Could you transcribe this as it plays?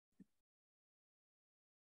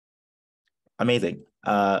Amazing.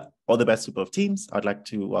 All the best to both teams. I'd like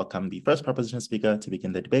to welcome the first proposition speaker to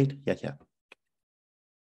begin the debate. Yeah.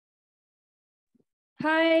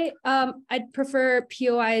 Hi, I'd prefer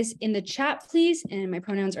POIs in the chat, please, and my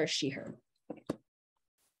pronouns are she, her.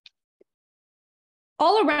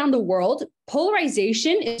 All around the world,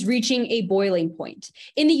 polarization is reaching a boiling point.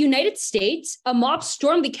 In the United States, a mob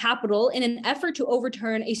stormed the Capitol in an effort to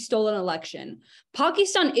overturn a stolen election.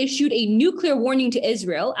 Pakistan issued a nuclear warning to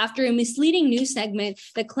Israel after a misleading news segment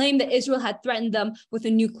that claimed that Israel had threatened them with a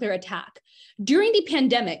nuclear attack. During the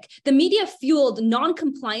pandemic, the media fueled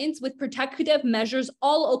non-compliance with protective measures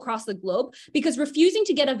all across the globe because refusing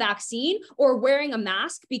to get a vaccine or wearing a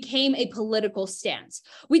mask became a political stance.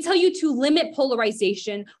 We tell you to limit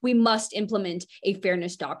polarization, we must implement a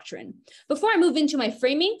fairness doctrine. Before I move into my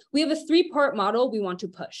framing, we have a three-part model we want to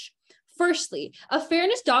push. Firstly, a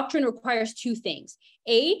fairness doctrine requires two things.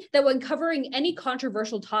 A, that when covering any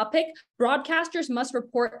controversial topic, broadcasters must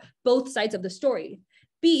report both sides of the story.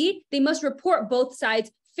 B, they must report both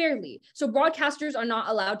sides fairly. So broadcasters are not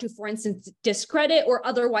allowed to, for instance, discredit or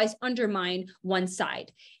otherwise undermine one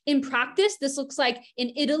side. In practice, this looks like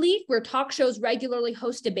in Italy, where talk shows regularly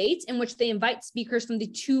host debates in which they invite speakers from the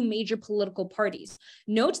two major political parties.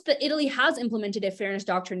 Note that Italy has implemented a fairness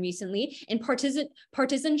doctrine recently, and partisanship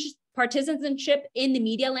in the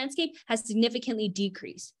media landscape has significantly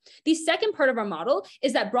decreased. The second part of our model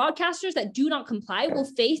is that broadcasters that do not comply will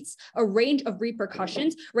face a range of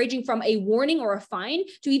repercussions, ranging from a warning or a fine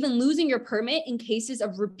to even losing your permit in cases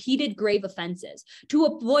of repeated grave offenses. To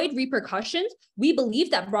avoid repercussions, we believe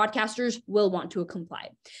that broadcasters will want to comply.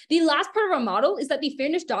 The last part of our model is that the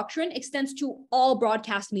fairness doctrine extends to all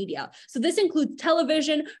broadcast media. So this includes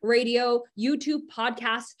television, radio, YouTube,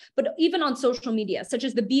 podcasts, but even on social media, such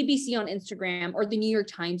as the BBC on Instagram or the New York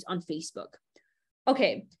Times on Facebook.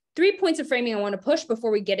 Okay, 3 points of framing I want to push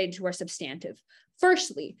before we get into our substantive.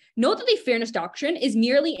 Firstly, note that the fairness doctrine is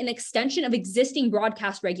merely an extension of existing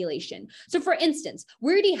broadcast regulation. So for instance,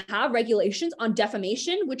 we already have regulations on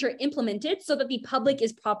defamation, which are implemented so that the public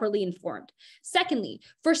is properly informed. Secondly,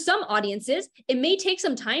 for some audiences, it may take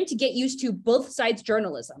some time to get used to both sides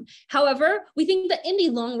journalism. However, we think that in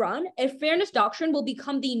the long run, a fairness doctrine will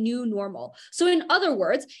become the new normal. So in other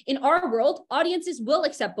words, in our world, audiences will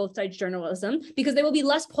accept both sides journalism because they will be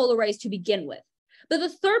less polarized to begin with. But the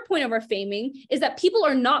third point of our framing is that people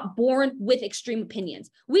are not born with extreme opinions.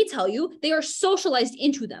 We tell you they are socialized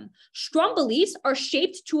into them. Strong beliefs are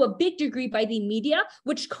shaped to a big degree by the media,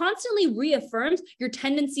 which constantly reaffirms your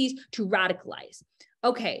tendencies to radicalize.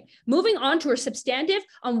 Okay, moving on to our substantive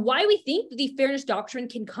on why we think that the fairness doctrine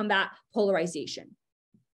can combat polarization.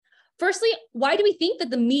 Firstly, why do we think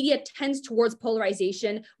that the media tends towards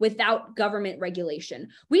polarization without government regulation?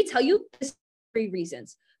 We tell you this 3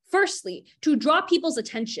 reasons. Firstly, to draw people's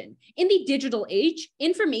attention. In the digital age,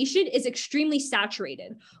 information is extremely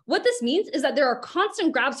saturated. What this means is that there are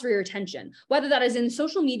constant grabs for your attention, whether that is in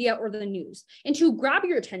social media or the news. And to grab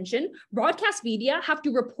your attention, broadcast media have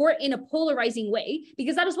to report in a polarizing way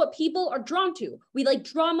because that is what people are drawn to. We like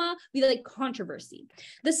drama, we like controversy.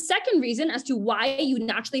 The second reason as to why you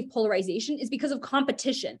naturally have polarization is because of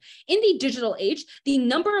competition. In the digital age, the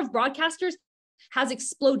number of broadcasters has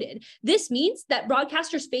exploded. This means that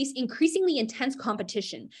broadcasters face increasingly intense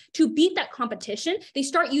competition. To beat that competition, they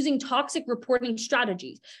start using toxic reporting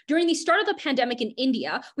strategies. During the start of the pandemic in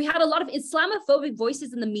India, we had a lot of Islamophobic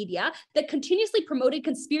voices in the media that continuously promoted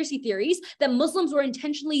conspiracy theories that Muslims were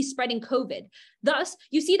intentionally spreading COVID. Thus,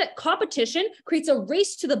 you see that competition creates a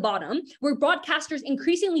race to the bottom where broadcasters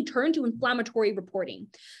increasingly turn to inflammatory reporting.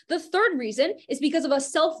 The third reason is because of a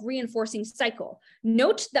self-reinforcing cycle.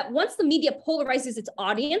 Note that once the media polarizes its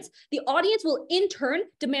audience, the audience will in turn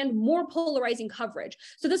demand more polarizing coverage.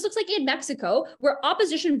 So this looks like in Mexico, where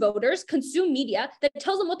opposition voters consume media that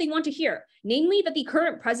tells them what they want to hear, namely that the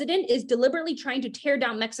current president is deliberately trying to tear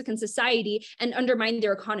down Mexican society and undermine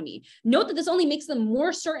their economy. Note that this only makes them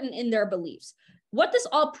more certain in their beliefs. What this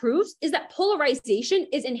all proves is that polarization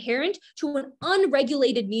is inherent to an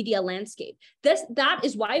unregulated media landscape. That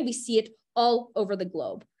is why we see it all over the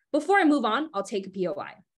globe. Before I move on, I'll take a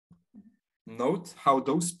POI. Note how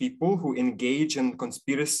those people who engage in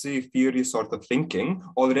conspiracy theory sort of thinking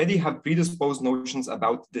already have predisposed notions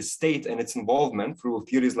about the state and its involvement through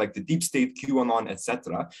theories like the deep state, QAnon,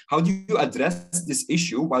 etc. How do you address this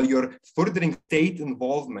issue while you're furthering state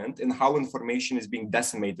involvement in how information is being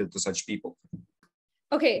decimated to such people?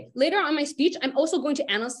 Okay, later on in my speech, I'm also going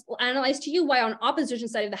to analyze to you why on opposition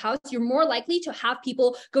side of the house, you're more likely to have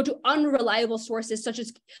people go to unreliable sources such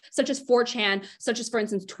as 4chan, such as, for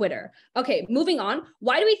instance, Twitter. Okay, moving on.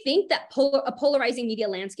 Why do we think that a polarizing media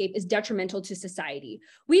landscape is detrimental to society?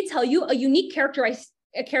 We tell you a unique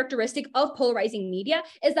characteristic of polarizing media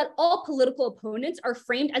is that all political opponents are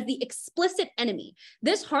framed as the explicit enemy.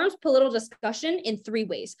 This harms political discussion in 3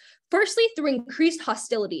 ways. Firstly, through increased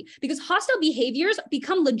hostility, because hostile behaviors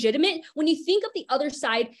become legitimate when you think of the other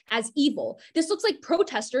side as evil. This looks like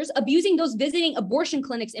protesters abusing those visiting abortion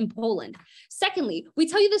clinics in Poland. Secondly, we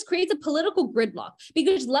tell you this creates a political gridlock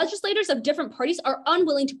because legislators of different parties are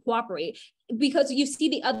unwilling to cooperate because you see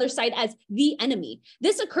the other side as the enemy.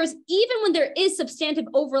 This occurs even when there is substantive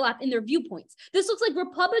overlap in their viewpoints. This looks like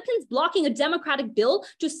Republicans blocking a Democratic bill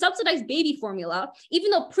to subsidize baby formula, even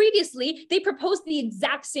though previously they proposed the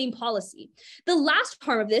exact same policy. The last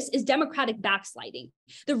harm of this is democratic backsliding.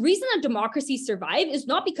 The reason that democracies survive is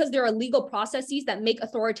not because there are legal processes that make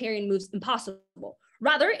authoritarian moves impossible.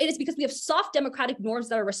 Rather, it is because we have soft democratic norms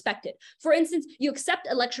that are respected. For instance, you accept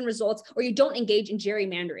election results or you don't engage in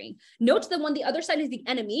gerrymandering. Note that when the other side is the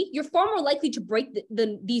enemy, you're far more likely to break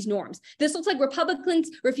these norms. This looks like Republicans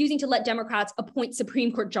refusing to let Democrats appoint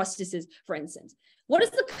Supreme Court justices, for instance. What is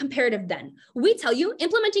the comparative then? We tell you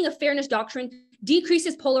implementing a fairness doctrine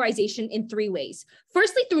decreases polarization in 3 ways.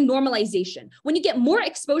 Firstly, through normalization. When you get more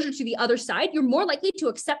exposure to the other side, you're more likely to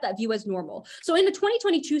accept that view as normal. So in a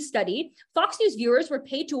 2022 study, Fox News viewers were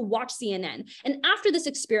paid to watch CNN. And after this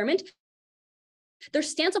experiment, their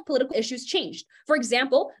stance on political issues changed. For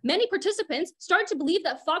example, many participants started to believe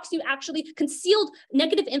that Fox News actually concealed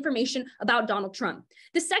negative information about Donald Trump.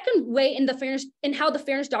 The second way in how the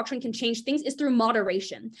fairness doctrine can change things is through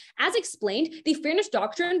moderation. As explained, the fairness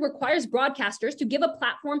doctrine requires broadcasters to give a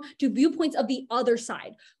platform to viewpoints of the other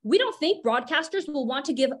side. We don't think broadcasters will want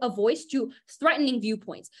to give a voice to threatening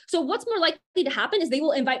viewpoints. So what's more likely to happen is they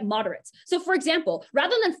will invite moderates. So for example,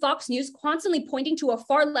 rather than Fox News constantly pointing to a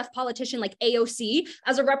far left politician like AOC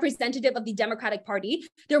as a representative of the Democratic Party,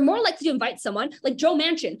 they're more likely to invite someone like Joe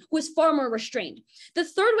Manchin, who is far more restrained. The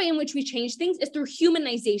third way in which we change things is through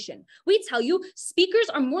humanization. We tell you speakers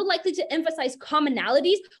are more likely to emphasize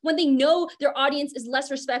commonalities when they know their audience is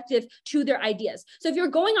less receptive to their ideas. So if you're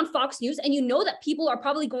going on Fox News and you know that people are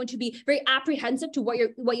probably going to be very apprehensive to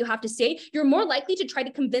what you have to say, you're more likely to try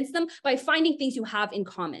to convince them by finding things you have in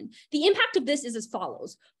common. The impact of this is as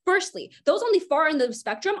follows. Firstly, those on the far end of the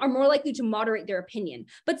spectrum are more likely to moderate their opinion.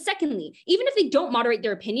 But secondly, even if they don't moderate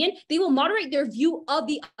their opinion, they will moderate their view of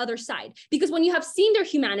the other side. Because when you have seen their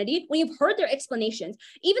humanity, when you've heard their explanations,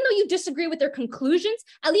 even though you disagree with their conclusions,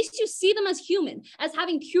 at least you see them as human, as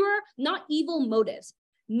having pure, not evil motives.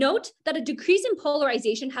 Note that a decrease in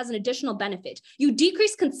polarization has an additional benefit. You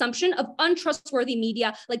decrease consumption of untrustworthy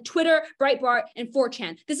media like Twitter, Breitbart, and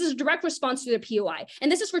 4chan. This is a direct response to their POI. And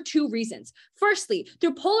this is for 2 reasons. Firstly,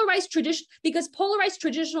 because polarized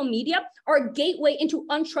traditional media are a gateway into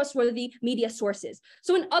untrustworthy media sources.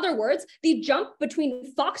 So in other words, the jump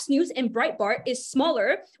between Fox News and Breitbart is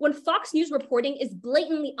smaller when Fox News reporting is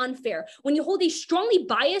blatantly unfair. When you hold these strongly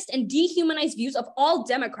biased and dehumanized views of all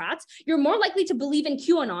Democrats, you're more likely to believe in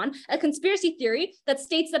QAnon, a conspiracy theory that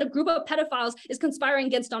states that a group of pedophiles is conspiring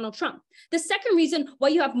against Donald Trump. The second reason why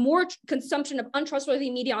you have more consumption of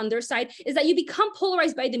untrustworthy media on their side is that you become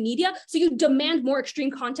polarized by the media, so you demand more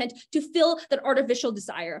extreme content to fill that artificial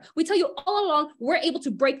desire. We tell you all along, we're able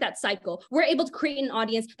to break that cycle. We're able to create an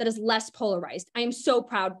audience that is less polarized. I am so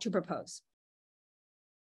proud to propose.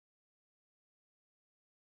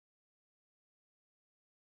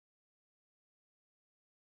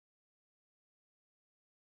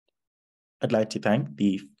 I'd like to thank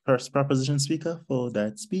the first proposition speaker for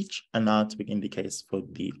that speech. And now to begin the case for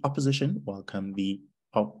the opposition, welcome the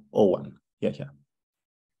O1. Yeah.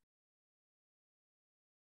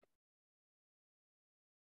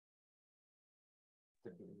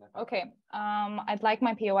 Okay, I'd like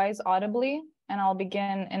my POIs audibly, and I'll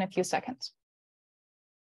begin in a few seconds.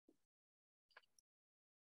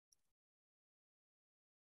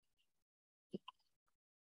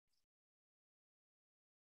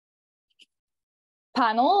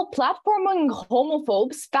 Panel, platforming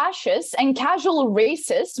homophobes, fascists, and casual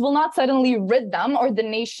racists will not suddenly rid them or the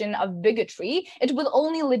nation of bigotry. It will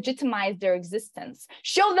only legitimize their existence.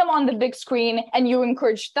 Show them on the big screen, and you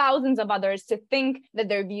encourage thousands of others to think that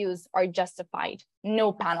their views are justified.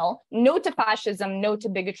 No, panel. No to fascism, no to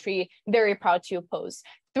bigotry. Very proud to oppose.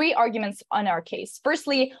 Three arguments on our case.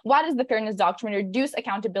 Firstly, why does the fairness doctrine reduce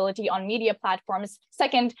accountability on media platforms?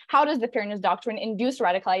 Second, how does the fairness doctrine induce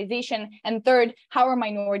radicalization? And third, how are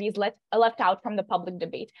minorities left out from the public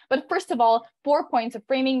debate? But first of all, 4 points of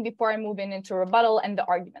framing before I move into rebuttal and the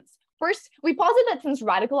arguments. First, we posit that since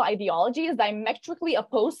radical ideology is diametrically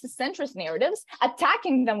opposed to centrist narratives,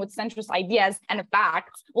 attacking them with centrist ideas and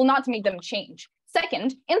facts will not make them change.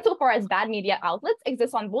 Second, insofar as bad media outlets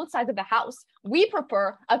exist on both sides of the house, we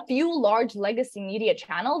prefer a few large legacy media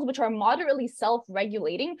channels which are moderately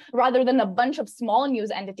self-regulating rather than a bunch of small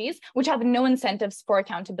news entities which have no incentives for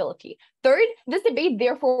accountability. Third, this debate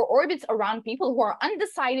therefore orbits around people who are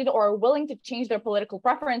undecided or are willing to change their political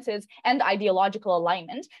preferences and ideological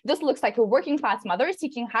alignment. This looks like a working class mother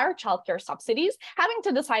seeking higher childcare subsidies, having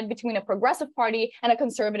to decide between a progressive party and a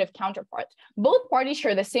conservative counterpart. Both parties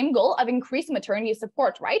share the same goal of increased maternity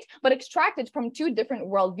support, right? But extracted from two different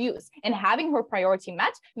worldviews. In having her priority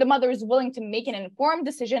met, the mother is willing to make an informed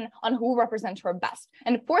decision on who represents her best.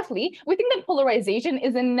 And fourthly, we think that polarization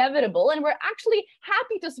is inevitable, and we're actually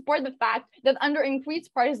happy to support the fact that under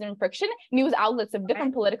increased partisan friction, news outlets of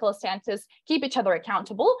different political stances keep each other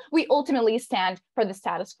accountable. We ultimately stand for the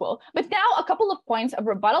status quo. But now a couple of points of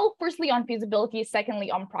rebuttal, firstly on feasibility, secondly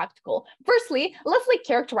on practical. Firstly, let's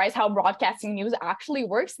characterize how broadcasting news actually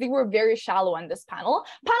works. They were very shallow on this panel.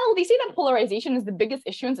 They say that polarization is the biggest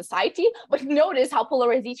issue in society, but notice how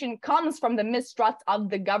polarization comes from the mistrust of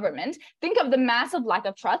the government. Think of the massive lack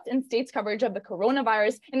of trust in states' coverage of the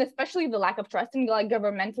coronavirus, and especially the lack of trust in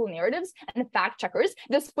governmental narratives and fact checkers.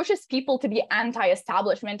 This pushes people to be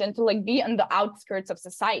anti-establishment and to be on the outskirts of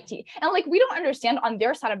society. And we don't understand on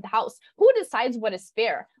their side of the house who decides what is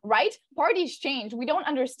fair, right? Parties change. We don't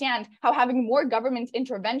understand how having more government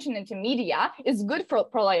intervention into media is good for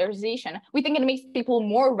polarization. We think it makes people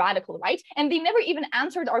more radical, right? And they never even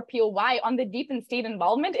answered our POI on the deepened state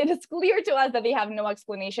involvement. It is clear to us that they have no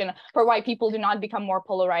explanation for why people do not become more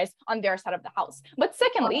polarized on their side of the house. But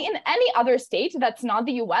secondly, in any other state that's not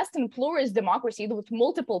the US and pluralist democracies with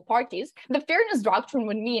multiple parties, the fairness doctrine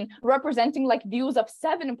would mean representing views of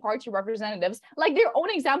 7 party representatives, like their own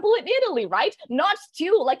example in Italy, right? Not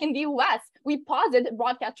 2 like in the US. We posit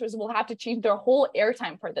broadcasters will have to change their whole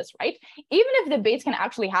airtime for this, right? Even if debates can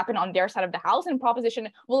actually happen on their side of the house and proposition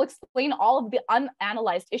will explain all of the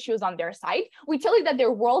unanalyzed issues on their side, we tell you that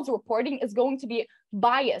their world's reporting is going to be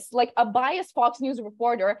biased, like a biased Fox News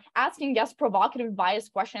reporter asking guests provocative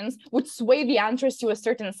biased questions which sway the answers to a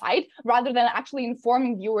certain side rather than actually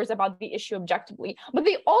informing viewers about the issue objectively. But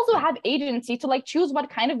they also have agency to choose what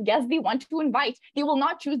kind of guests they want to invite. They will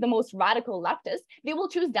not choose the most radical leftists. They will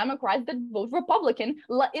choose Democrats that vote Republican.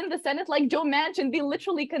 In the Senate, like Joe Manchin, they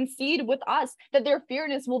literally concede with us that their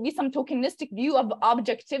fairness will be some tokenistic view of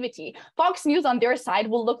objectivity. Fox News on their side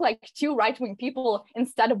will look like 2 right-wing people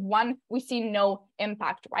instead of 1. We see no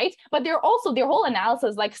impact, right? But they're also, their whole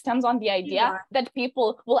analysis stems on the idea that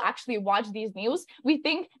people will actually watch these news. We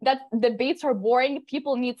think that debates are boring.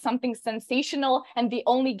 People need something sensational, and they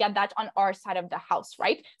only get that on our side of the house,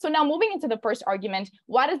 right? So now moving into the first argument,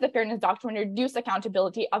 why does the fairness doctrine reduce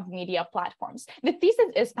accountability of media platforms? The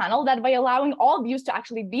thesis is, panel, that by allowing all views to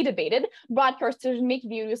actually be debated, broadcasters make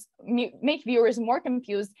viewers more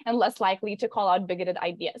confused and less likely to call out bigoted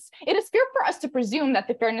ideas. It is fair for us to presume that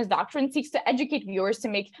the fairness doctrine seeks to educate viewers to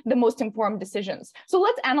make the most informed decisions. So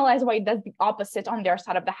let's analyze why it does the opposite on their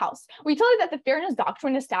side of the house. We tell you that the fairness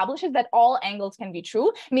doctrine establishes that all angles can be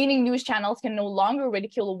true, meaning news channels can no longer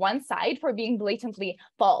ridicule one side for being blatantly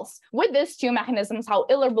false. With this, 2 mechanisms how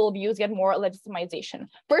illiberal views get more legitimization.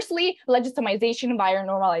 Firstly, legitimization via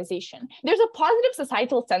normalization. There's a positive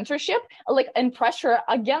societal censorship and pressure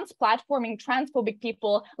against platforming transphobic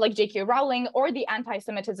people like J.K. Rowling or the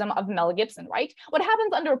anti-Semitism of Mel Gibson, right? What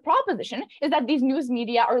happens under proposition is that these news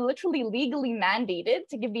media are literally legally mandated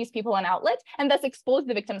to give these people an outlet and thus expose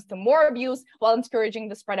the victims to more abuse while encouraging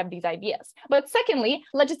the spread of these ideas. But secondly,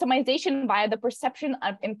 legitimization via the perception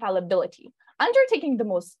of infallibility. Undertaking the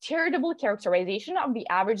most charitable characterization of the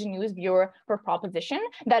average news viewer for proposition,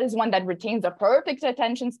 that is one that retains a perfect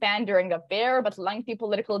attention span during a fair but lengthy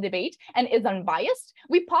political debate and is unbiased,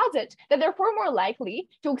 we posit that they're far more likely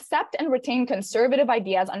to accept and retain conservative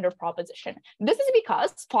ideas under proposition. This is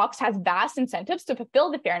because Fox has vast incentives incentives to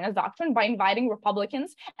fulfill the fairness doctrine by inviting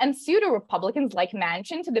Republicans and pseudo-Republicans like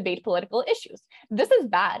Manchin to debate political issues. This is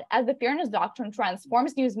bad, as the fairness doctrine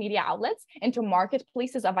transforms news media outlets into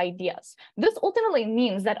marketplaces of ideas. This ultimately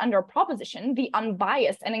means that under proposition, the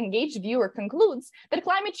unbiased and engaged viewer concludes that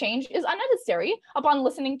climate change is unnecessary upon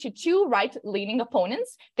listening to two right-leaning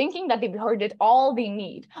opponents, thinking that they've heard it all they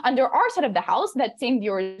need. Under our side of the house, that same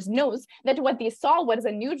viewer knows that what they saw was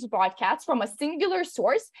a news broadcast from a singular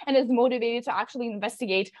source and is motivated to actually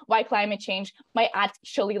investigate why climate change might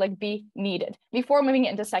actually be needed. Before moving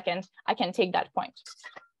into second, I can take that point.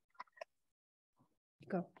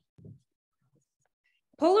 Go.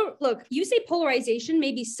 Look, you say polarization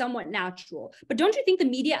may be somewhat natural, but don't you think the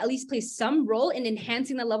media at least plays some role in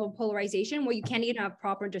enhancing the level of polarization where you can't even have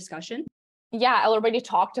proper discussion? Yeah, I already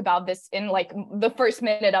talked about this in the first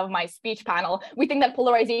minute of my speech panel. We think that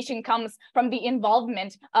polarization comes from the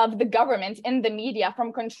involvement of the government in the media,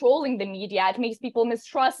 from controlling the media. It makes people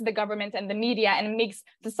mistrust the government and the media and makes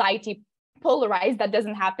society polarized. That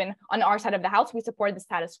doesn't happen on our side of the house. We support the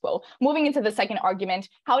status quo. Moving into the second argument,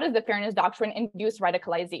 how does the fairness doctrine induce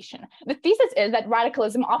radicalization? The thesis is that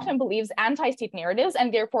radicalism often believes anti-state narratives,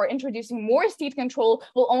 and therefore introducing more state control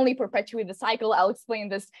will only perpetuate the cycle. I'll explain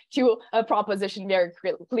this to a proposition very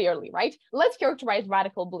clearly, right? Let's characterize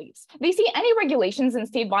radical beliefs. They see any regulations and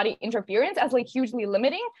state body interference as hugely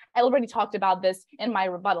limiting. I already talked about this in my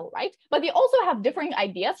rebuttal, right? But they also have differing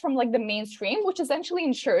ideas from the mainstream, which essentially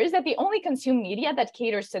ensures that they only consume media that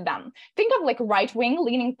caters to them. Think of right-wing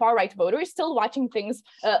leaning far-right voters still watching things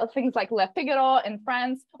like Le Figaro in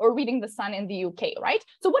France or reading The Sun in the UK, right?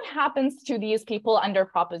 So what happens to these people under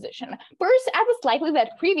proposition? First, as it's likely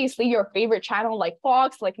that previously your favorite channel like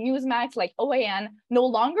Fox, like Newsmax, like OAN no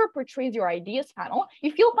longer portrays your ideas panel,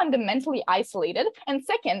 you feel fundamentally isolated. And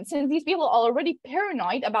second, since these people are already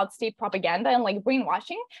paranoid about state propaganda and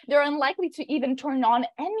brainwashing, they're unlikely to even turn on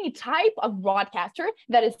any type of broadcaster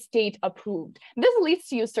that is state approved. This leads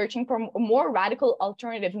to you searching for more radical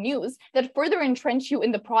alternative news that further entrench you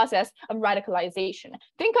in the process of radicalization.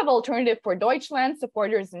 Think of Alternative for Deutschland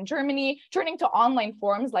supporters in Germany turning to online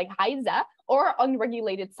forums like Heise or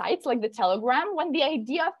unregulated sites like the Telegram when the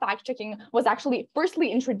idea of fact-checking was actually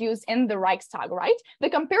firstly introduced in the Reichstag, right? The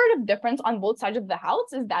comparative difference on both sides of the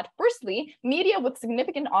house is that firstly, media with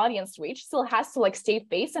significant audience reach still has to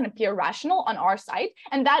stay-based and appear rational on our side,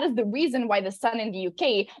 and that is the reason why The Sun in the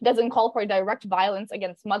UK doesn't call for direct violence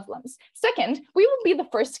against Muslims. Second, we will be the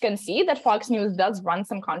first to concede that Fox News does run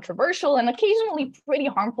some controversial and occasionally pretty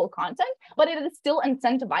harmful content, but it is still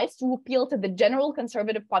incentivized to appeal to the general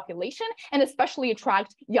conservative population and especially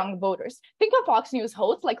attract young voters. Think of Fox News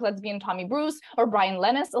hosts like lesbian Tommy Bruce or Brian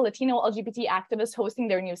Lennis, a Latino LGBT activist hosting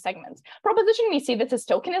their news segments. Proposition may see this as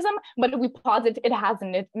tokenism, but we posit it has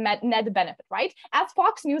a net benefit, right? As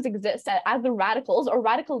Fox News exists, as the radicals or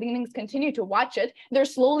radical leanings continue to watch it, they're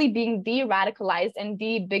slowly being de-radicalized and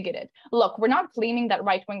de-bigoted. Look, we're not claiming that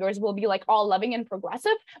right-wingers will be all loving and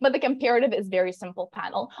progressive, but the comparative is very simple,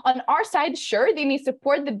 panel. On our side, sure, they may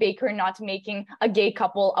support the baker not making a gay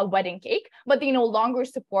couple a wedding cake, but they no longer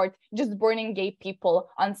support just burning gay people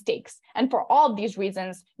on stakes. And for all of these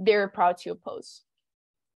reasons, they're proud to oppose.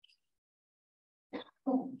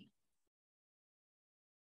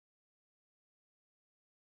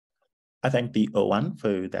 I thank the O1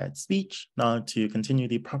 for that speech. Now to continue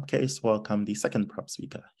the prop case, welcome the second prop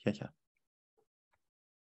speaker. Yeah.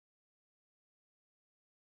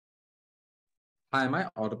 Hi, am I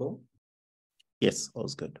audible? Yes,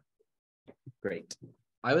 all's good. Great.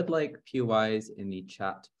 I would like POIs in the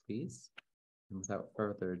chat, please. And without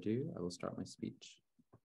further ado, I will start my speech.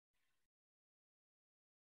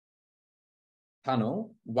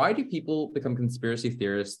 Panel, why do people become conspiracy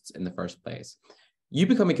theorists in the first place? You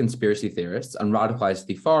become a conspiracy theorist and radicalize to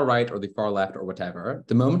the far right or the far left or whatever,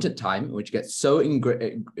 the moment in time in which you get so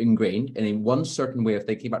ingrained in a one certain way of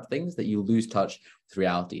thinking about things that you lose touch with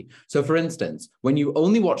reality. So for instance, when you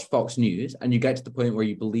only watch Fox News and you get to the point where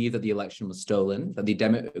you believe that the election was stolen, that the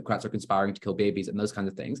Democrats are conspiring to kill babies and those kinds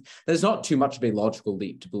of things, there's not too much of a logical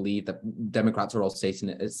leap to believe that Democrats are all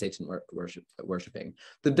Satan worshipping.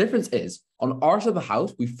 The difference is, on our side of the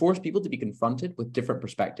house, we force people to be confronted with different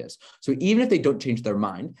perspectives. So even if they don't change their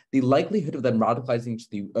mind, the likelihood of them radicalizing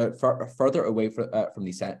to the further away from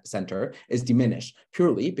the center is diminished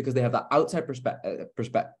purely because they have that outside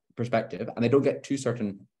perspective and they don't get too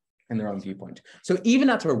certain in their own viewpoint. So even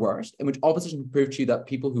at our worst, in which opposition can prove to you that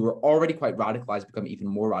people who are already quite radicalized become even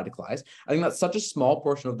more radicalized, I think that's such a small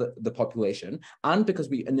portion of the population, and because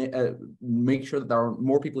we make sure that there are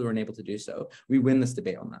more people who are unable to do so, we win this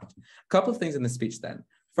debate on that. A couple of things in the speech then.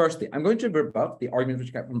 Firstly, I'm going to rebut the arguments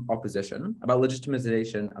which get from opposition about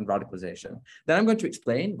legitimization and radicalization. Then I'm going to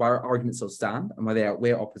explain why our arguments still stand and why they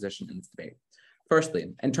outweigh opposition in this debate. Firstly,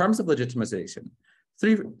 in terms of legitimization,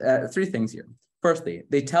 three things here. Firstly,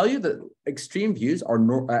 they tell you that extreme views are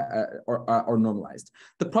normalized.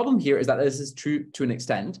 The problem here is that this is true to an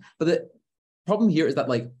extent, but the problem here is that,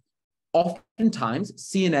 like, oftentimes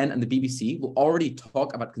CNN and the BBC will already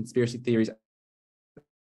talk about conspiracy theories,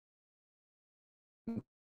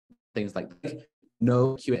 things like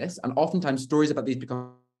no QS, and oftentimes stories about these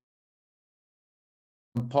become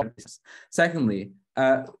popular. Secondly,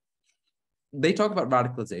 they talk about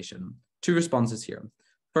radicalization. Two responses here.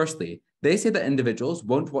 Firstly, they say that individuals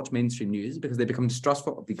won't watch mainstream news because they become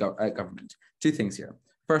distrustful of the government. Two things here.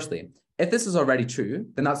 Firstly, if this is already true,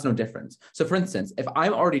 then that's no difference. So for instance, if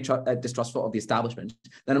I'm already distrustful of the establishment,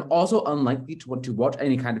 then I'm also unlikely to want to watch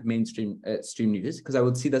any kind of mainstream stream news because I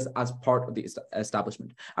would see this as part of the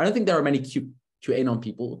establishment. I don't think there are many QAnon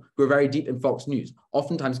people who are very deep in Fox News.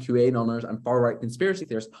 Oftentimes QAnoners and far-right conspiracy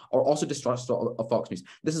theorists are also distrustful of Fox News.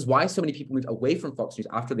 This is why so many people moved away from Fox News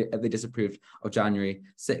after they disapproved of January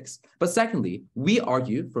 6th. But secondly, we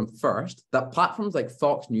argue from first that platforms like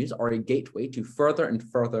Fox News are a gateway to further and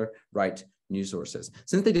further right news sources.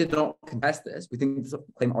 Since they did not contest this, we think this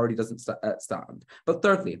claim already doesn't stand. But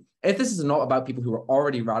thirdly, if this is not about people who are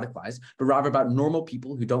already radicalized, but rather about normal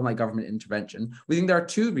people who don't like government intervention, we think there are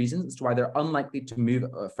two reasons as to why they're unlikely to move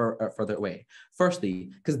further away.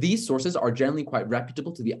 Firstly, because these sources are generally quite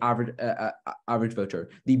reputable to the average voter.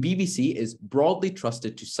 The BBC is broadly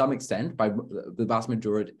trusted to some extent by the vast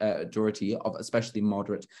majority of especially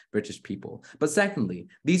moderate British people. But secondly,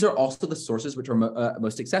 these are also the sources which are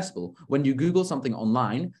most accessible. When you Google something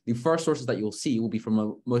online, the first sources that you'll see will be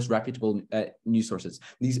from most reputable news sources.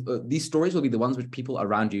 These stories will be the ones which people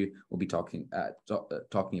around you will be talking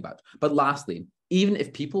about. But lastly, even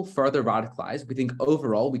if people further radicalize, we think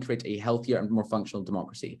overall we create a healthier and more functional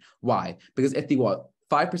democracy. Why? Because if the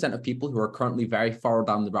 5% of people who are currently very far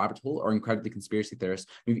down the rabbit hole or incredibly conspiracy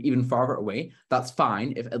theorists move even farther away, that's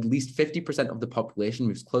fine if at least 50% of the population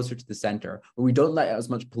moves closer to the center, where we don't let out as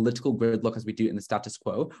much political gridlock as we do in the status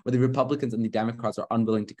quo, where the Republicans and the Democrats are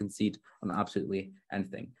unwilling to concede on absolutely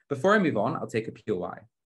anything. Before I move on, I'll take a POI.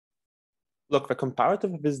 Look, the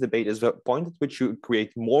comparative of this debate is the point at which you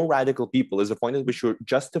create more radical people, is the point at which you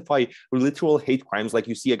justify literal hate crimes like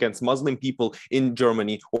you see against Muslim people in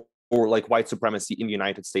Germany or like white supremacy in the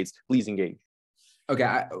United States. Please engage. Okay,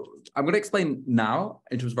 I'm going to explain now,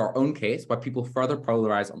 in terms of our own case, why people further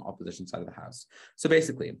polarize on the opposition side of the House. So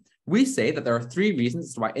basically, we say that there are three reasons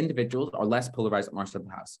as to why individuals are less polarized on our side of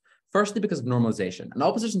the House. Firstly, because of normalization. And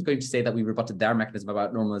opposition is going to say that we rebutted their mechanism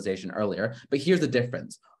about normalization earlier, but here's the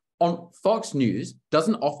difference. On Fox News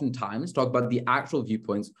doesn't oftentimes talk about the actual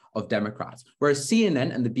viewpoints of Democrats, whereas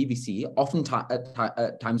CNN and the BBC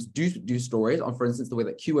oftentimes do stories on, for instance, the way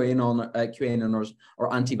that QAnoners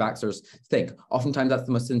or anti-vaxxers think. Oftentimes that's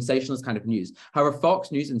the most sensationalist kind of news. However,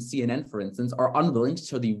 Fox News and CNN, for instance, are unwilling to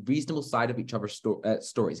show the reasonable side of each other's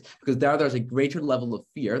stories, because there's a greater level of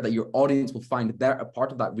fear that your audience will find they're a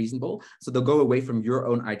part of that reasonable, so they'll go away from your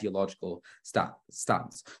own ideological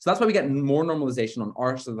stance. So that's why we get more normalization on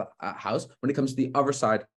our side of the House when it comes to the other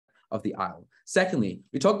side of the aisle. Secondly,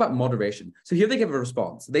 we talk about moderation. So here they give a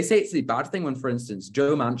response. They say it's a bad thing when, for instance,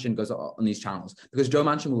 Joe Manchin goes on these channels, because Joe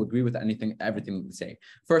Manchin will agree with everything that they say.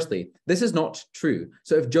 Firstly, this is not true.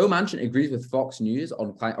 So if Joe Manchin agrees with Fox News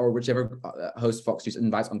on or whichever host Fox News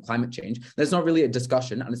invites on climate change, there's not really a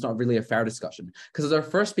discussion, and it's not really a fair discussion. Because as our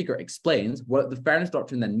first speaker explains, what the fairness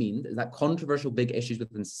doctrine then means is that controversial big issues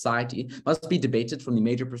within society must be debated from the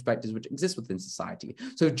major perspectives which exist within society.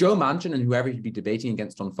 So if Joe Manchin and whoever he'd be debating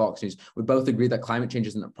against on Fox News would both agree that climate change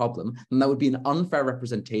isn't a problem, then that would be an unfair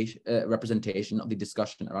representation of the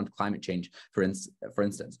discussion around climate change, for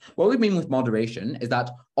instance. What we mean with moderation is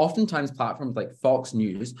that oftentimes platforms like Fox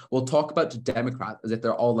News will talk about Democrats as if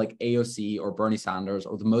they're all like AOC or Bernie Sanders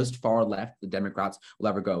or the most far left the Democrats will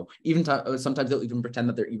ever go. Even sometimes they'll even pretend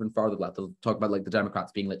that they're even farther left. They'll talk about like the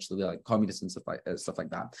Democrats being literally like communists and stuff like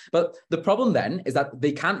that. But the problem then is that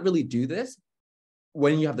they can't really do this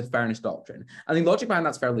when you have the fairness doctrine. And the logic behind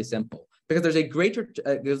that's fairly simple, because there's a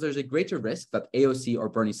greater risk that AOC or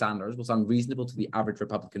Bernie Sanders will sound reasonable to the average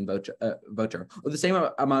Republican voter, or the same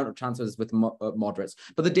amount of chances with moderates.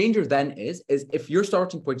 But the danger then is if your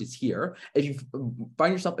starting point is here, if you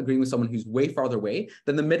find yourself agreeing with someone who's way farther away,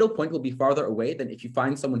 then the middle point will be farther away than if you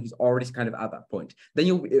find someone who's already kind of at that point. Then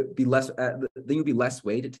you'll be less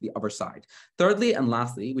weighted to the other side. Thirdly and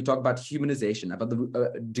lastly, we talk about humanization, about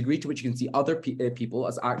the degree to which you can see other people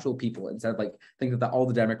as actual people instead of like thinking that all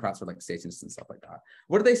the Democrats are like Satanists and stuff like that.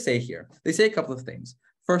 What do they say here? They say a couple of things.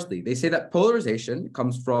 Firstly, they say that polarization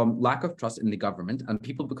comes from lack of trust in the government, and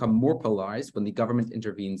people become more polarized when the government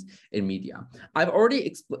intervenes in media. I've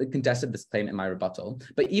already contested this claim in my rebuttal,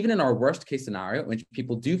 but even in our worst case scenario, in which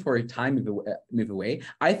people do for a time move away,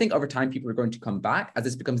 I think over time people are going to come back as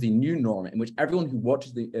this becomes the new norm in which everyone who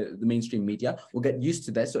watches the mainstream media will get used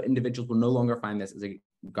to this, so individuals will no longer find this as a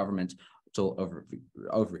governmental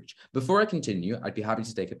overreach. Before I continue, I'd be happy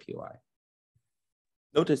to take a POI.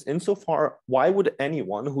 Notice, insofar, why would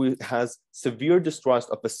anyone who has severe distrust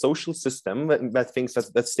of the social system that thinks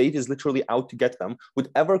that the state is literally out to get them would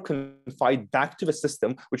ever confide back to the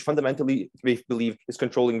system, which fundamentally they believe is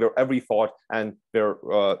controlling their every thought and their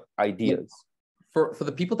ideas? For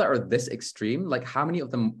the people that are this extreme, like how many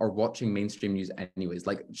of them are watching mainstream news anyways?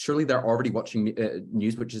 Like surely they're already watching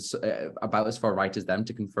news which is about as far right as them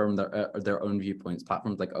to confirm their own viewpoints,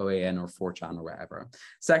 platforms like OAN or 4chan or wherever.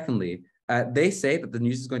 Secondly, they say that the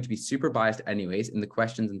news is going to be super biased anyways in the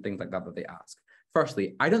questions and things like that they ask.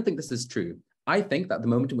 Firstly, I don't think this is true. I think that the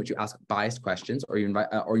moment in which you ask biased questions or you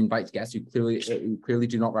invite guests who clearly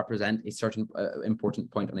do not represent a certain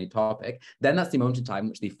important point on a topic, then that's the moment in time in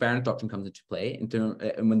which the fairness doctrine comes into play,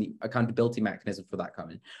 and when the accountability mechanism for that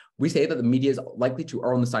comes in. We say that the media is likely to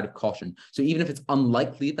err on the side of caution. So even if it's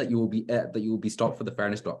unlikely that you will be stopped for the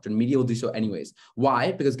fairness doctrine, media will do so anyways.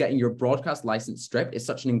 Why? Because getting your broadcast license stripped is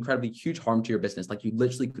such an incredibly huge harm to your business. Like you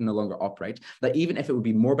literally can no longer operate. That even if it would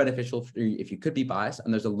be more beneficial for you if you could be biased,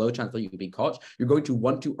 and there's a low chance that you would be caught, you're going to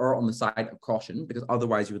want to err on the side of caution because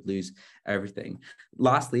otherwise you would lose everything.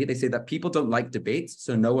 Lastly, they say that people don't like debates,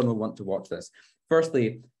 so no one will want to watch this.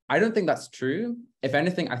 Firstly, I don't think that's true. If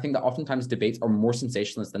anything, I think that oftentimes debates are more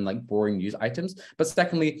sensationalist than like boring news items. But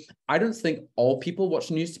secondly, I don't think all people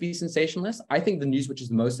watch news to be sensationalist. I think the news which is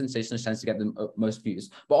the most sensationalist tends to get the most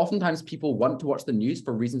views. But oftentimes people want to watch the news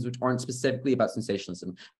for reasons which aren't specifically about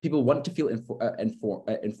sensationalism. People want to feel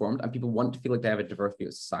informed, and people want to feel like they have a diverse view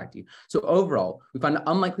of society. So overall, we find it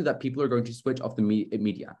unlikely that people are going to switch off the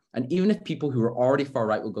media. And even if people who are already far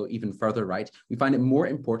right will go even further right, we find it more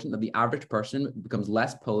important that the average person becomes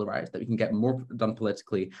less polarized, that we can get more done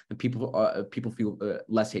politically, and people feel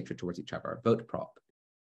less hatred towards each other. Vote prop.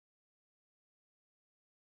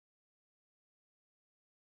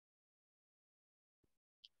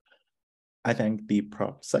 I thank the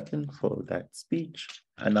prop second for that speech.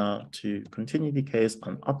 And now to continue the case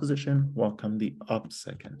on opposition, welcome the op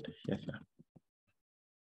second.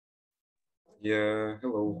 Yeah,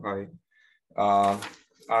 hello, hi.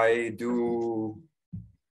 I do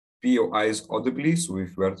POIs audibly, so if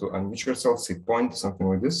you were to unmute yourself, say point, something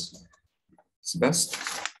like this, it's best.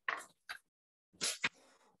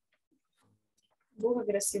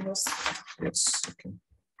 Yes, okay.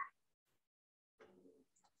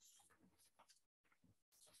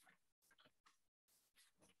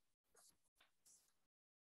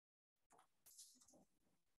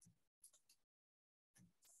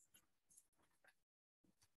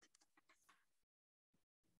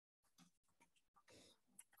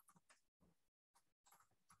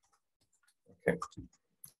 Okay.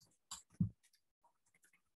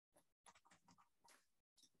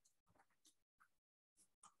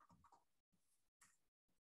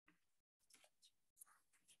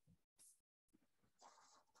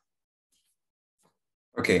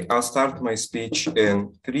 Okay, I'll start my speech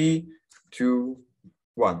in 3, 2,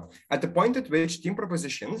 1. At the point at which team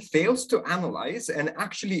proposition fails to analyze and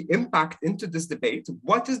actually impact into this debate,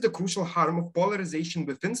 what is the crucial harm of polarization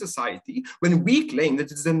within society when we claim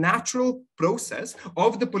that it's a natural process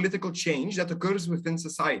of the political change that occurs within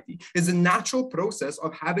society? It's a natural process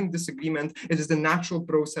of having disagreement. It is the natural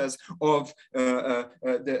process of the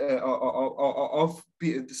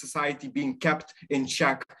society being kept in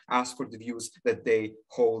check as for the views that they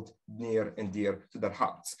hold near and dear to their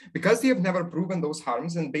hearts. Because they have never proven those harms,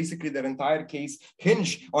 and basically their entire case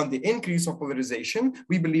hinge on the increase of polarization,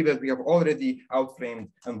 we believe that we have already outframed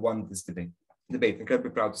and won this debate. Incredibly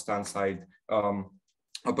proud to stand side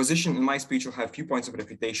opposition. In my speech, will have a few points of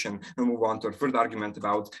refutation and move on to a further argument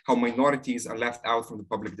about how minorities are left out from the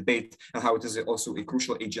public debate and how it is also a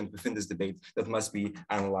crucial agent within this debate that must be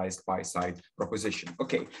analyzed by side proposition.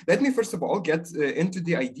 Okay, let me first of all get into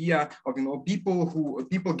the idea of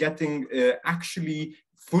people getting actually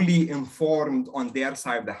fully informed on their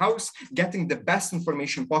side of the house, getting the best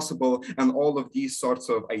information possible, and all of these sorts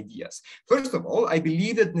of ideas. First of all, I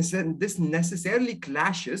believe that this necessarily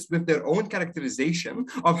clashes with their own characterization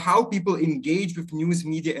of how people engage with news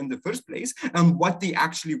media in the first place and what they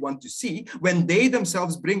actually want to see when they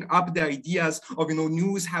themselves bring up the ideas of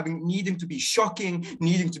news needing to be shocking,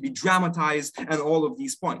 needing to be dramatized, and all of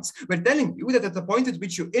these points. We're telling you that at the point at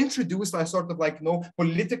which you introduce a sort of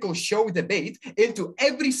political show debate into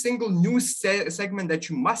every single news segment that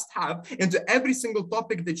you must have, into every single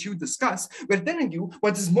topic that you discuss, we're telling you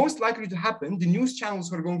what is most likely to happen. The news channels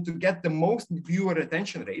who are going to get the most viewer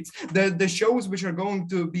attention rates, the shows which are going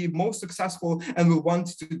to be most successful and will want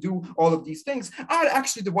to do all of these things, are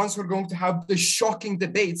actually the ones who are going to have the shocking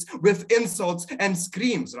debates with insults and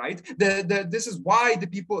screams, right? This is why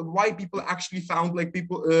people actually found like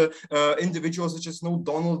individuals such as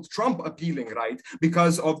Donald Trump appealing, right?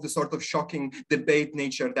 Because of the sort of shocking debate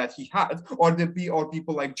nature that he had, or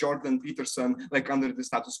people like Jordan Peterson, like under the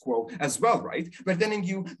status quo as well, right? We're telling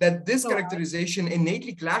you that this characterization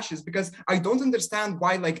innately clashes, because I don't understand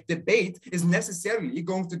why like debate is necessarily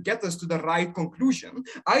going to get us to the right conclusion.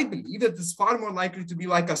 I believe that it's far more likely to be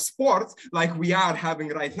like a sport like we are having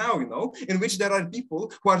right now, you know, in which there are people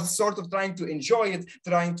who are sort of trying to enjoy it,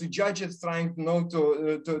 trying to judge it, trying to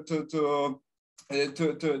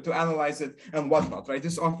analyze it and whatnot, right?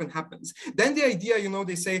 This often happens. Then the idea, you know,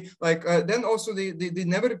 they say like, then also they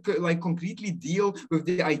never like concretely deal with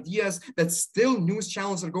the ideas that still news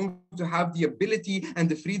channels are going to have the ability and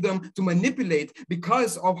the freedom to manipulate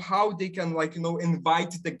because of how they can, like, you know,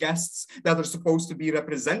 invite the guests that are supposed to be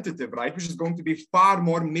representative, right? Which is going to be far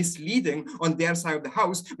more misleading on their side of the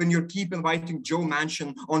house when you keep inviting Joe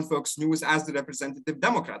Manchin on Fox News as the representative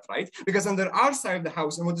Democrat, right? Because under our side of the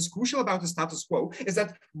house, and what is crucial about the status quo is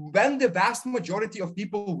that when the vast majority of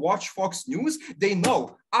people watch Fox News, they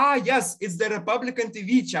know, yes, it's the Republican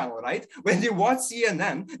TV channel, right? When they watch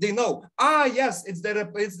CNN, they know, yes, it's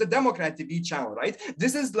the Democrat TV channel, right?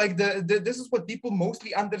 This is like this is what people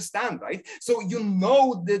mostly understand, right? So you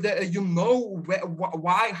know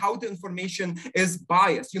how the information is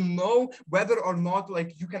biased. You know whether or not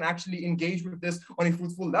like you can actually engage with this on a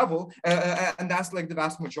fruitful level, and that's like the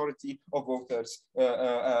vast majority of voters.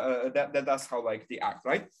 That's how like they act,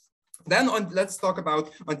 right? Then let's talk about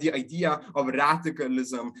the idea of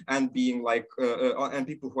radicalism and being like and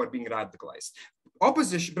people who are being radicalized.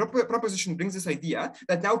 Proposition brings this idea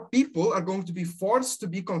that now people are going to be forced to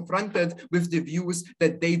be confronted with the views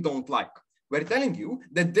that they don't like. We're telling you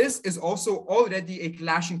that this is also already a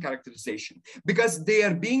clashing characterization, because they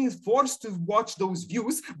are being forced to watch those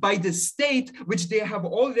views by the state, which they have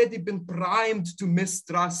already been primed to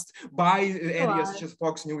mistrust by areas such as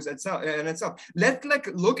Fox News itself. Let's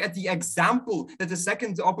look at the example that the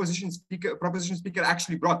second proposition speaker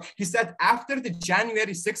actually brought. He said after the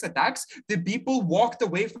January 6 attacks, the people walked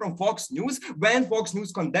away from Fox News when Fox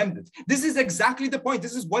News condemned it. This is exactly the point.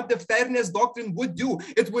 This is what the fairness doctrine would do.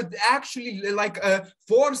 It would actually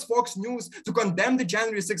force Fox News to condemn the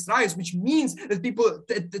January 6th riots, which means that people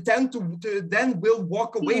tend to then will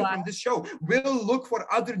walk away from this show, will look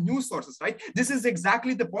for other news sources, right? This is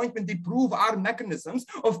exactly the point when they prove our mechanisms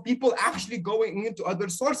of people actually going into other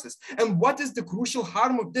sources. And what is the crucial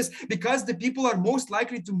harm of this? Because the people are most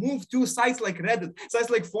likely to move to sites like Reddit, sites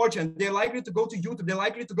like 4chan. They're likely to go to YouTube. They're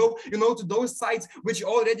likely to go, you know, to those sites which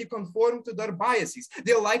already conform to their biases.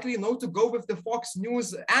 They're likely, you know, to go with the Fox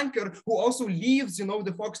News anchor who also leaves, you know,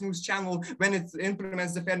 the Fox News channel when it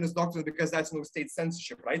implements the fairness doctrine, because that's no state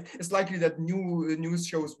censorship, right? It's likely that new news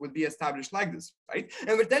shows would be established like this, right?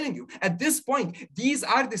 And we're telling you, at this point, these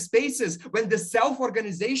are the spaces when the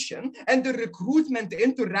self-organization and the recruitment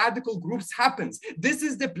into radical groups happens. This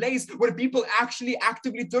is the place where people actually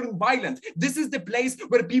actively turn violent. This is the place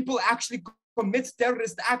where people actually commit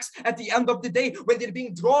terrorist acts at the end of the day, when they're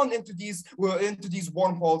being drawn into these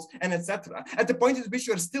wormholes and etc. At the point at which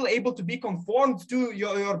you're still able to be conformed to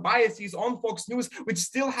your biases on Fox News, which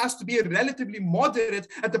still has to be relatively moderate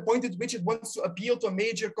at the point at which it wants to appeal to a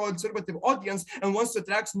major conservative audience and wants to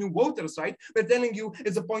attract new voters, right? We're telling you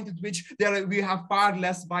it's a point at which we have far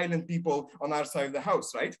less violent people on our side of the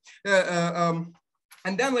house, right?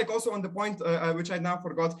 And then, like, also on the point which I now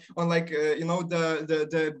forgot, on like you know,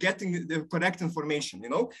 the getting the correct information. You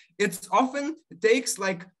know, it takes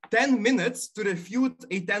like 10 minutes to refute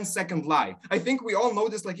a 10-second lie. I think we all know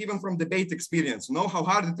this, like even from debate experience. You know how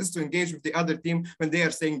hard it is to engage with the other team when they are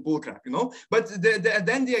saying bullcrap. You know, but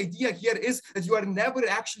then the idea here is that you are never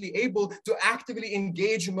actually able to actively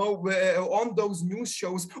engage, you know, on those news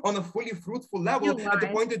shows on a fully fruitful level at the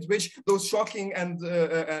point at which those shocking and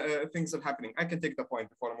things are happening. I can take the point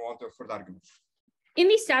before I move on to a further argument. In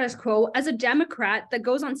the status quo, as a Democrat that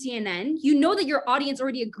goes on CNN, you know that your audience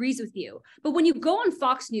already agrees with you. But when you go on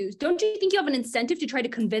Fox News, don't you think you have an incentive to try to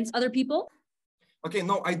convince other people? Okay,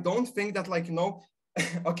 no, I don't think that, like, you know,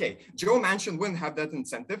 Okay, Joe Manchin wouldn't have that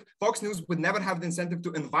incentive. Fox News would never have the incentive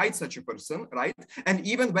to invite such a person, right? And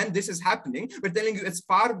even when this is happening, we're telling you it's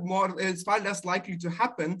far less likely to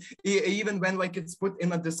happen, even when like it's put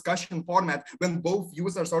in a discussion format, when both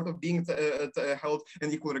views are sort of being held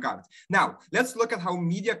in equal regard. Now, let's look at how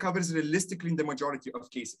media covers realistically in the majority of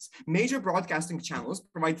cases. Major broadcasting channels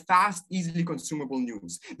provide fast, easily consumable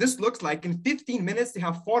news. This looks like in 15 minutes, they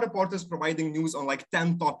have 4 reporters providing news on like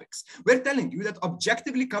 10 topics. We're telling you that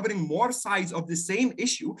objectively covering more sides of the same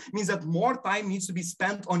issue means that more time needs to be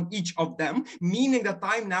spent on each of them, meaning that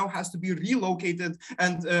time now has to be relocated,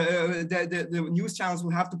 and the news channels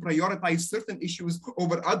will have to prioritize certain issues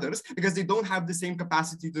over others because they don't have the same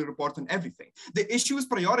capacity to report on everything. The issues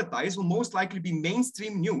prioritized will most likely be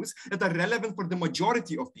mainstream news that are relevant for the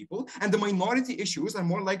majority of people, and the minority issues are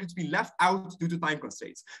more likely to be left out due to time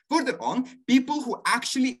constraints. Further on, people who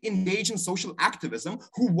actually engage in social activism,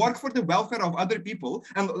 who work for the welfare of other people,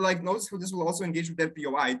 and like notice who this will also engage with their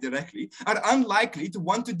POI directly, are unlikely to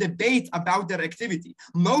want to debate about their activity.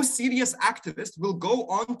 No serious activist will go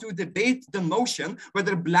on to debate the notion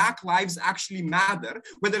whether Black lives actually matter,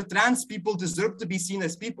 whether trans people deserve to be seen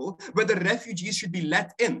as people, whether refugees should be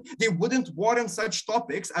let in. They wouldn't warrant such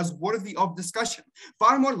topics as worthy of discussion.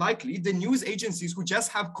 Far more likely, the news agencies who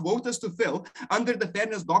just have quotas to fill under the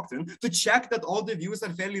fairness doctrine to check that all the views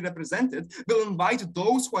are fairly represented will invite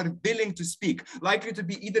those who are willing to speak, likely to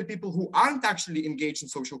be either people who aren't actually engaged in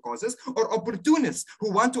social causes or opportunists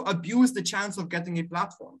who want to abuse the chance of getting a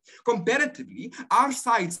platform. Comparatively, our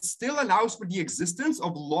site still allows for the existence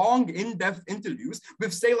of long, in-depth interviews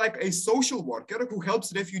with, say, like a social worker who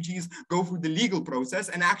helps refugees go through the legal process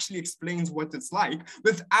and actually explains what it's like,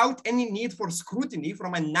 without any need for scrutiny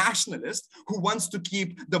from a nationalist who wants to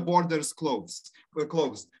keep the borders closed.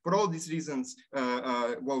 For all these reasons,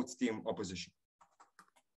 vote team opposition.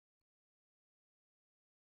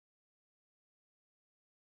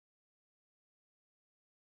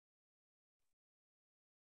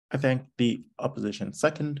 I thank the opposition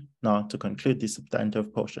second. Now to conclude the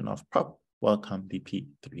substantive portion of prop, welcome the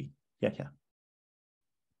P3. Yeah.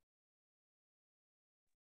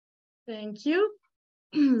 Thank you.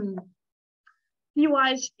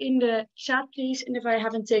 POIs in the chat, please. And if I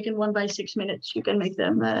haven't taken one by 6 minutes, you can make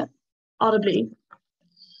them audibly.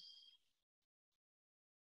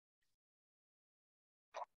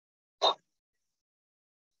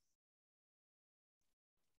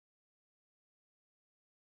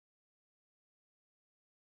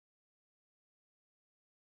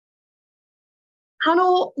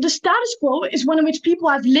 Panel, the status quo is one in which people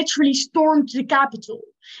have literally stormed the capital.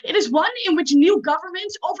 It is one in which new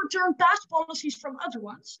governments overturn past policies from other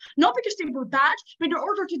ones, not because they were bad, but in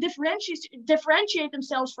order to differentiate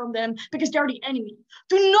themselves from them because they're the enemy.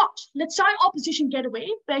 Do not let side opposition get away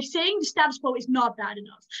by saying the status quo is not bad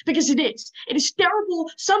enough, because it is. It is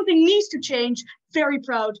terrible. Something needs to change. Very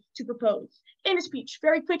proud to propose. In a speech,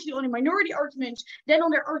 very quickly on the minority arguments, then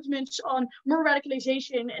on their arguments on more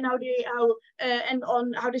radicalization and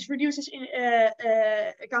how this reduces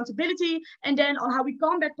accountability, and then on how we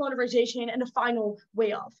combat polarization and the final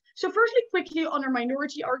way off. So firstly, quickly on our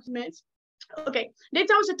minority arguments. Okay,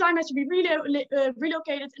 data is the time has to be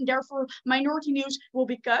relocated, and therefore minority news will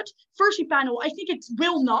be cut. Firstly, panel, I think it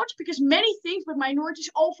will not, because many things with minorities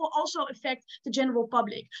also affect the general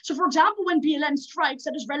public. So for example, when BLM strikes,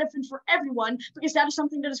 that is relevant for everyone, because that is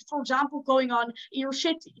something that is, for example, going on in your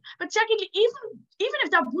city. But secondly, even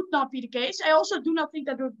if that would not be the case, I also do not think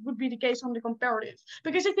that it would be the case on the comparative,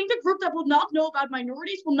 because I think the group that will not know about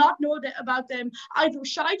minorities will not know about them either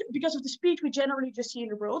side because of the speed we generally just see in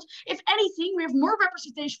the world. If anything, we have more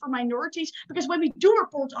representation for minorities, because when we do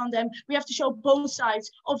report on them, we have to show both sides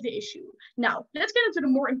of the issue. Now, let's get into the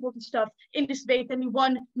more important stuff in this debate than the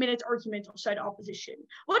 1 minute argument of side opposition.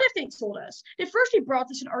 What have they told us? They firstly brought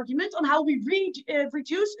us an argument on how we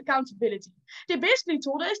reduce accountability. They basically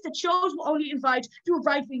told us that shows will only invite to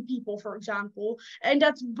right-wing people, for example, and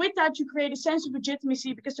that with that you create a sense of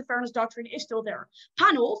legitimacy because the fairness doctrine is still there.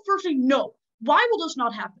 Panel, firstly, no. Why will this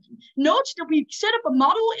not happen? Note that we set up a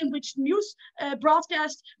model in which news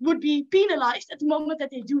broadcasts would be penalized at the moment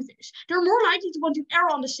that they do this. They're more likely to want to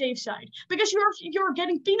err on the safe side, because you're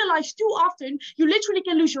getting penalized too often. You literally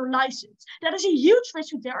can lose your license. That is a huge risk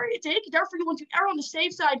to take. Therefore, you want to err on the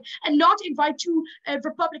safe side and not invite two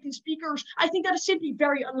Republican speakers. I think that is simply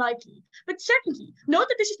very unlikely. But secondly, note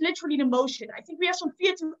that this is literally the motion. I think we have some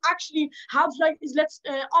fear to actually have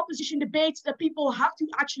opposition debates that people have to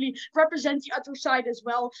actually represent the the other side as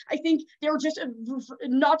well. I think they're just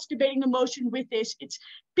not debating the motion with this.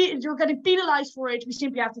 You're getting penalized for it. We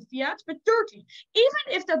simply have to fiat. But thirdly,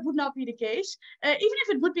 even if that would not be the case, even if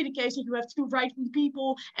it would be the case that you have two right-wing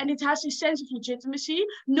people and it has a sense of legitimacy,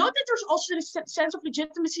 note that there's also a sense of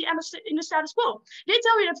legitimacy in the status quo. They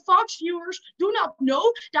tell you that Fox viewers do not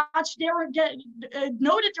know that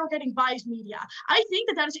they're getting biased media. I think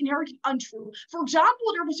that is inherently untrue. For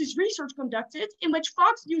example, there was this research conducted in which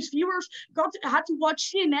Fox News viewers had to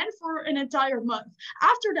watch CNN for an entire month.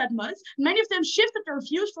 After that month, many of them shifted their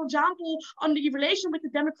views, for example, on the relation with the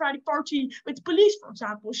Democratic Party, with the police, for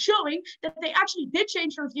example, showing that they actually did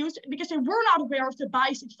change their views because they were not aware of the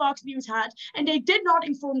bias that Fox News had, and they did not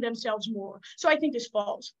inform themselves more. So I think this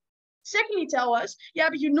falls. Secondly, tell us, yeah,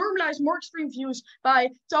 but you normalize more extreme views by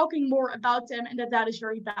talking more about them, and that is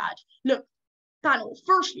very bad. Look, panel,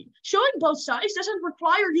 firstly, showing both sides doesn't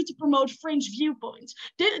require you to promote fringe viewpoints.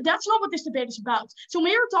 That's not what this debate is about. So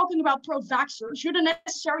when you're talking about pro-vaxxers, you don't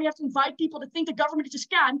necessarily have to invite people to think the government is a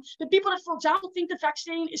scam, but people that, for example, think the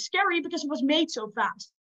vaccine is scary because it was made so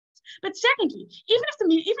fast. But secondly, even if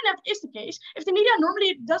that is the case, if the media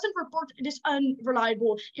normally doesn't report this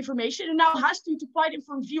unreliable information and now has to quite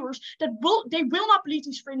inform viewers, they will not believe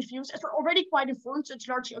these fringe views as they're already quite informed, so it's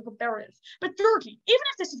largely uncomparative. But thirdly, even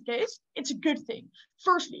if this is the case, it's a good thing.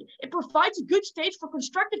 Firstly, it provides a good stage for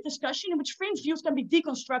constructive discussion in which fringe views can be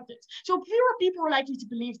deconstructed, so fewer people are likely to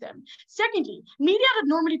believe them. Secondly, media that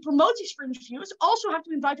normally promotes these fringe views also have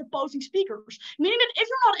to invite opposing speakers, meaning that if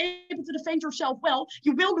you're not able to defend yourself well,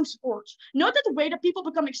 you will lose support. Note that the way that people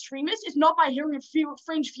become extremists is not by hearing a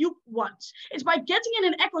fringe view once. It's by getting in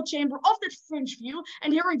an echo chamber of that fringe view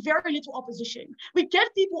and hearing very little opposition. We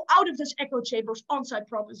get people out of this echo chamber's on-site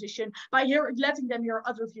proposition by letting them hear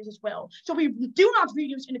other views as well. So we do not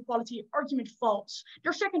reduce inequality. Argument false.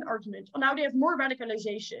 Their second argument on how they have more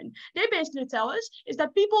radicalization, they basically tell us is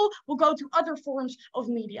that people will go to other forms of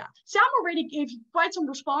media. Sam already gave quite some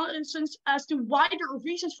responses as to why there are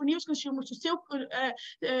reasons for news consumers to still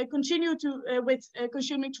continue with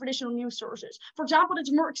consuming traditional news sources. For example,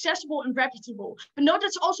 it's more accessible and reputable, but note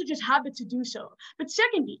that's also just habit to do so. But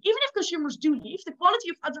secondly, even if consumers do leave, the quality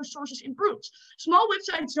of other sources improves. Small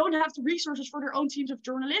websites don't have the resources for their own teams of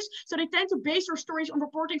journalists, so they tend to base their stories on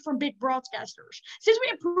reporting from big broadcasters. Since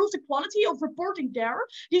we improve the quality of reporting there,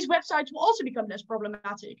 these websites will also become less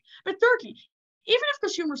problematic. But thirdly, even if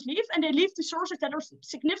consumers leave and they leave to sources that are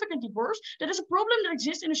significantly worse, that is a problem that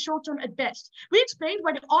exists in the short term at best. We explained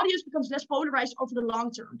why the audience becomes less polarized over the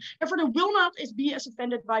long term. Therefore, they will not be as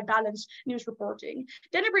offended by balanced news reporting.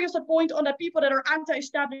 Then it brings us the point on that people that are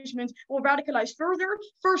anti-establishment will radicalize further.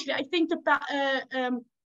 Firstly, I think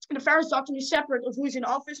the fairness doctrine is separate of who is in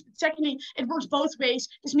office. But secondly, it works both ways.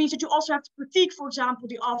 This means that you also have to critique, for example,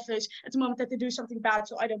 the office at the moment that they do something bad.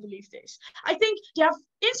 So I don't believe this. I think they have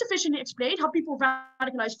insufficiently explained how people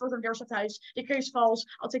radicalize further in their sides. The case falls.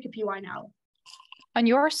 I'll take a POI now. On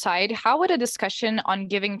your side, how would a discussion on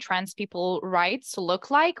giving trans people rights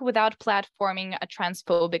look like without platforming a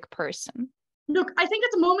transphobic person? Look, I think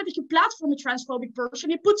at the moment that you platform a transphobic person,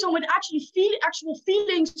 you put someone actual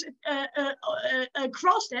feelings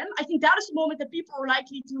across them. I think that is the moment that people are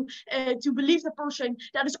likely to believe the person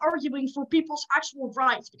that is arguing for people's actual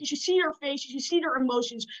rights, because you see their faces, you see their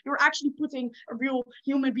emotions. You're actually putting a real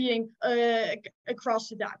human being across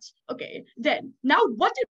to that. Okay, then now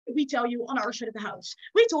what did we tell you on our side of the house?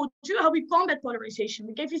 We told you how we combat polarization.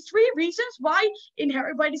 We gave you 3 reasons why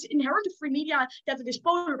it is inherent to free media that it is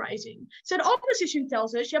polarizing. So the opposition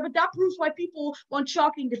tells us, yeah, but that proves why people want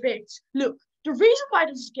shocking debates. Look, the reason why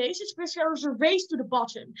this is the case is because there is a race to the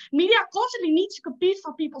bottom. Media constantly needs to compete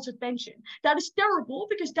for people's attention. That is terrible,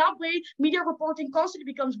 because that way media reporting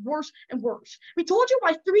constantly becomes worse and worse. We told you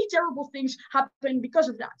why 3 terrible things happen because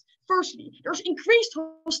of that. Firstly, there's increased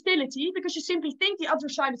hostility because you simply think the other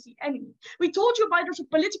side is the enemy. We told you why there's a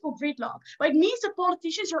political gridlock, why it means that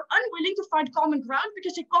politicians are unwilling to find common ground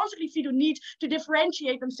because they constantly feel the need to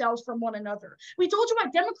differentiate themselves from one another. We told you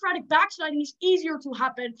why democratic backsliding is easier to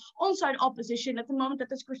happen on-site opposition at the moment that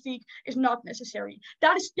this critique is not necessary.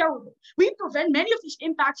 That is terrible. We prevent many of these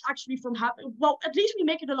impacts actually from happening. Well, at least we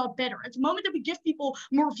make it a lot better at the moment that we give people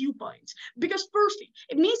more viewpoints. Because firstly,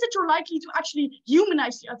 it means that you're likely to actually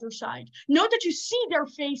humanize the other side. side. Note that you see their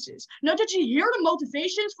faces. Note that you hear the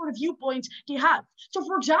motivations for the viewpoints they have. So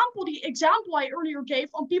for example, the example I earlier gave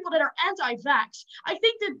on people that are anti-vax, I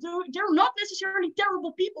think that they're not necessarily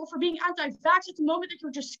terrible people for being anti-vax at the moment that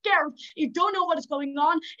you're just scared, you don't know what is going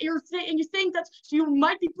on, and you think that you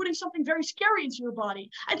might be putting something very scary into your body.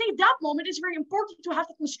 I think at that moment it's very important to have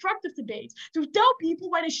a constructive debate, to tell people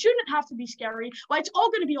why they shouldn't have to be scary, why it's all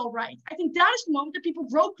going to be all right. I think that is the moment that people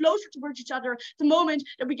grow closer towards each other, the moment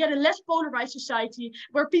that we get a less polarized society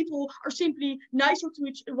where people are simply nicer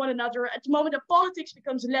to one another, at the moment that politics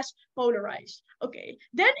becomes less polarized. Okay,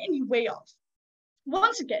 then in the way of,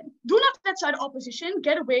 once again, do not let side opposition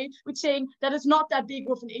get away with saying that it's not that big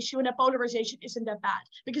of an issue and that polarization isn't that bad,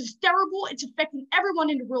 because it's terrible. It's affecting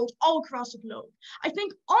everyone in the world all across the globe. I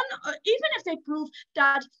think even if they prove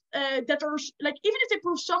that there's even if they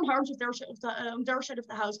prove some harms of their side of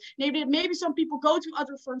the house, maybe some people go to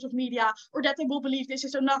other forms of media, or that they will believe this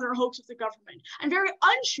is another hoax of the government. I'm very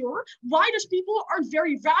unsure why those people aren't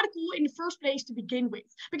very radical in the first place to begin with,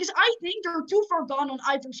 because I think they're too far gone on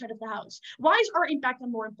either side of the house. Why is our impact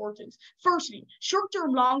on more important? Firstly,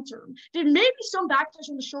 short-term, long-term. There may be some backlash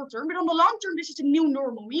on the short-term, but on the long-term, this is a new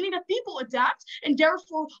normal, meaning that people adapt, and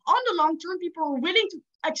therefore, on the long-term, people are willing to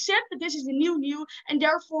accept that this is the new, and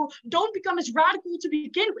therefore don't become as radical to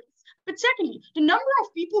begin with. But secondly, the number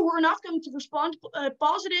of people who are not going to respond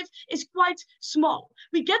positive is quite small.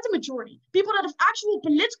 We get the majority. People that have actual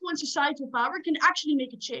political and societal power can actually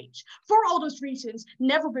make a change. For all those reasons,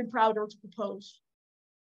 never been prouder to propose.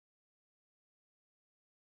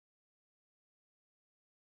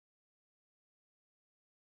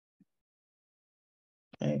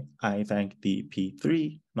 Okay, I thank the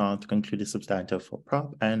P3. Now to conclude the substantive for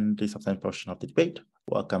prop and the substantive portion of the debate,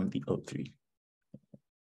 welcome the O3.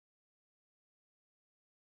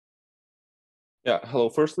 Yeah, hello.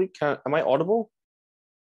 Firstly, am I audible?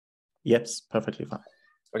 Yes, perfectly fine.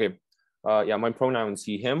 Okay. Yeah, my pronouns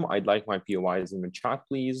he, him. I'd like my POIs in the chat,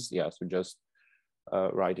 please. Yeah, so just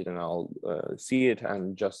write it and I'll see it,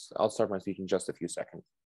 and I'll start my speech in just a few seconds.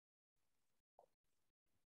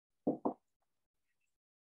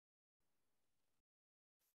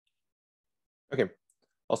 Okay,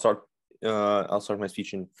 I'll start my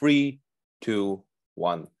speech in 3, 2,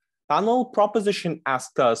 1. Panel proposition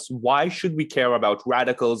asked us, why should we care about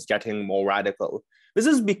radicals getting more radical? This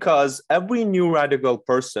is because every new radical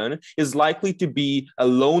person is likely to be a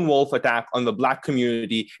lone wolf attack on the Black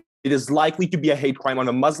community. It is likely to be a hate crime on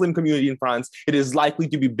a Muslim community in France. It is likely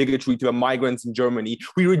to be bigotry to migrants in Germany.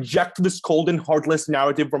 We reject this cold and heartless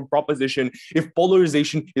narrative from proposition. If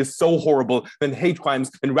polarization is so horrible, then hate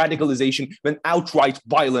crimes, then radicalization, then outright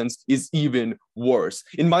violence is even worse.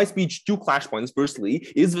 In my speech, 2 clash points. Firstly,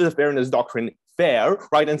 is the fairness doctrine fair,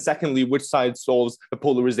 right? And secondly, which side solves the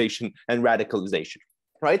polarization and radicalization?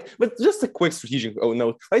 Right? But just a quick strategic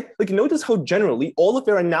note, right? Like, notice how generally all of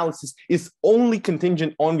their analysis is only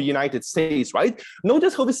contingent on the United States, right?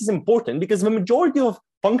 Notice how this is important, because the majority of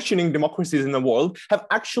functioning democracies in the world have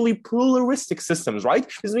actually pluralistic systems, right?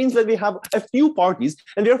 This means that they have a few parties,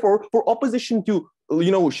 and therefore for opposition to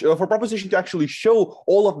for proposition to actually show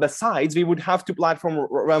all of the sides, we would have to platform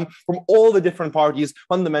from all the different parties,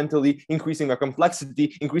 fundamentally increasing the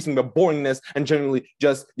complexity, increasing the boringness, and generally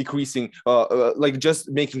just decreasing, just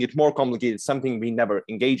making it more complicated, something we never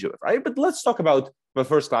engage with, right? But let's talk about the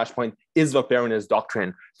first clash point. Is the fairness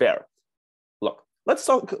doctrine fair? Look, let's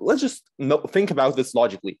just think about this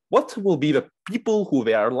logically. What will be the people who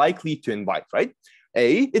they are likely to invite, right?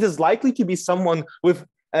 It is likely to be someone with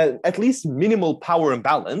at least minimal power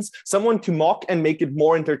imbalance, someone to mock and make it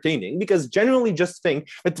more entertaining, because generally just think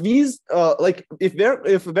that these, if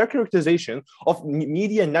their characterization of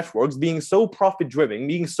media networks being so profit-driven,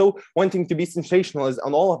 being so wanting to be sensationalist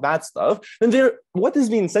and all of that stuff, then what is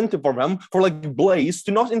the incentive for them, for like Blaze,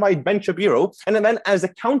 to not invite Ben Shapiro, and then as a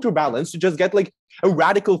counterbalance to just get like a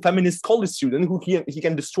radical feminist college student who he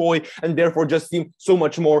can destroy, and therefore just seem so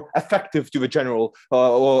much more effective to the general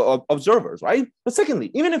observers, right? But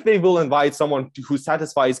secondly, even if they will invite someone who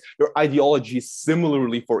satisfies their ideology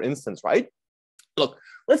similarly, for instance, right? Look,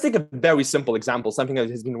 let's take a very simple example, something that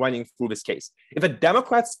has been running through this case. If a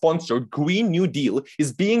Democrat-sponsored Green New Deal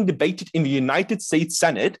is being debated in the United States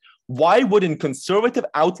Senate, why wouldn't conservative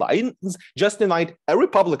outlines just invite a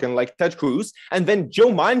Republican like Ted Cruz and then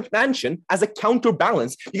Joe Manchin as a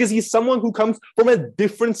counterbalance? Because he's someone who comes from a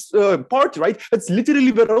different party, right? That's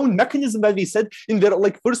literally their own mechanism that we said in their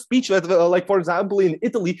like first speech that, like, for example, in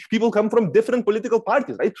Italy, people come from different political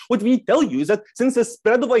parties, right? What we tell you is that since the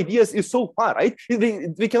spread of ideas is so far, right,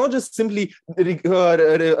 we cannot just simply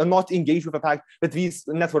not engage with the fact that these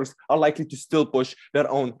networks are likely to still push their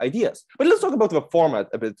own ideas. But let's talk about the format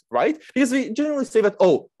a bit, right? Because we generally say that,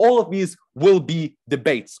 oh, all of these will be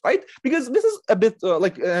debates, right? Because this is a bit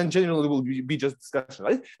and generally will be just discussion,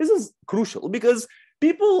 right? This is crucial because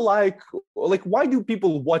people like why do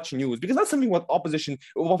people watch news? Because that's something what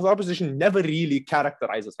opposition never really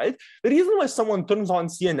characterizes, right? The reason why someone turns on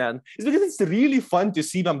CNN is because it's really fun to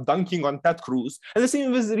see them dunking on Ted Cruz, and the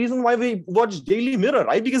same is the reason why they watch Daily Mirror,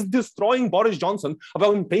 right? Because destroying Boris Johnson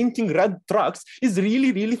about painting red trucks is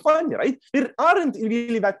really, really funny, right? They aren't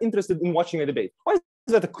really that interested in watching a debate. Why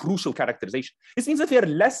is that a crucial characterization? This means that they are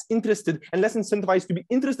less interested and less incentivized to be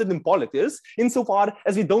interested in politics insofar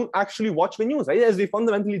as we don't actually watch the news, right? As we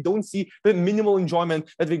fundamentally don't see the minimal enjoyment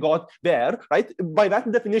that we got there, right? By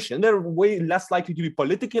that definition, they're way less likely to be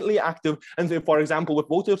politically active. And so, for example, with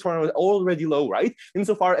voter turnout already low, right?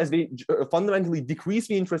 Insofar as they fundamentally decrease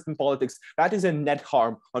the interest in politics, that is a net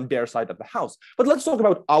harm on their side of the house. But let's talk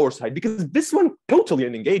about our side, because this one totally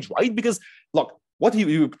unengaged, right? Because look, what do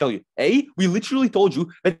we tell you? We literally told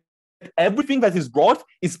you that everything that is brought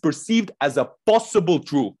is perceived as a possible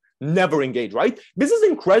truth. Never engage, right? This is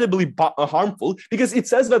incredibly harmful because it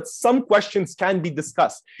says that some questions can be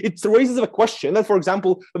discussed. It raises a question that, for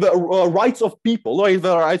example, the rights of people, right,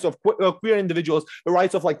 the rights of queer individuals, the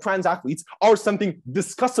rights of like trans athletes are something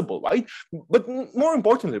discussable, right? But more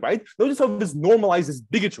importantly, right, notice how this normalizes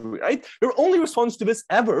bigotry, right? Their only response to this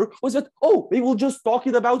ever was that, oh, they will just talk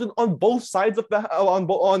about it on both sides of the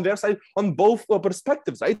on their side, on both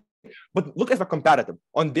perspectives, right? But look at the comparative.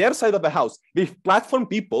 On their side of the house, they platform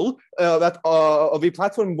people they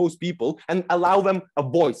platform most people and allow them a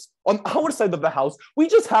voice. On our side of the house, we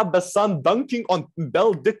just have the Sun dunking on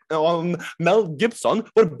Mel Gibson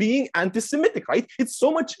for being anti-Semitic, right? It's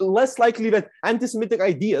so much less likely that anti-Semitic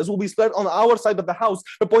ideas will be spread on our side of the house,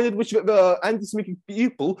 the point at which the anti-Semitic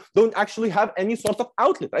people don't actually have any sort of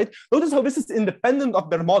outlet, right? Notice how this is independent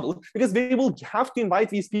of their model, because they will have to invite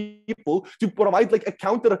these people to provide like a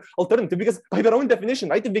counter alternative, because by their own definition,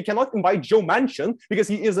 right, if they cannot invite Joe Manchin because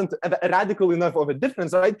he isn't radical enough of a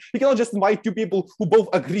difference, right, you cannot just invite two people who both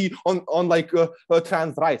agree on like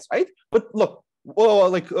trans rights, right? But look,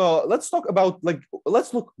 let's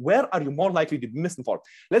look, where are you more likely to be misinformed?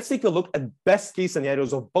 Let's take a look at best case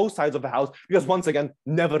scenarios of both sides of the house, because once again,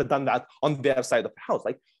 never done that on their side of the house.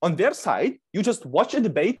 Like on their side, you just watch a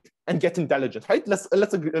debate and get intelligent, right? Let's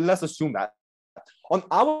assume that. On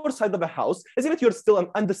our side of the house, as if you're still an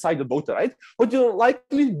undecided voter, right? What you're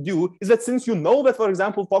likely to do is that since you know that, for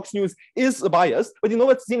example, Fox News is biased, but you know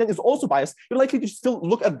that CNN is also biased, you're likely to still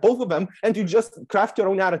look at both of them and to just craft your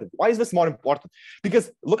own narrative. Why is this more important? Because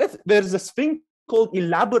look at, there's this thing called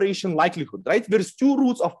elaboration likelihood, right? There's two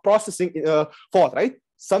routes of processing thought, right?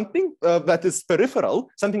 Something that is peripheral,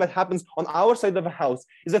 something that happens on our side of the house,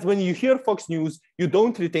 is that when you hear Fox News, you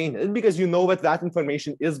don't retain it because you know that that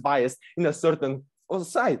information is biased in a certain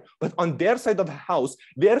side. But on their side of the house,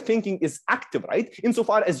 their thinking is active, right?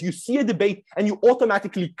 Insofar as you see a debate and you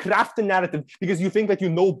automatically craft a narrative because you think that you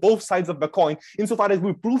know both sides of the coin, insofar as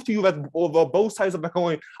we prove to you that both sides of the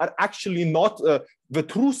coin are actually not the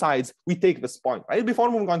true sides, we take this point, right? Before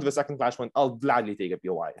moving on to the second flashpoint, I'll gladly take a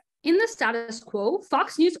POI. In the status quo,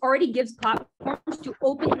 Fox News already gives platforms to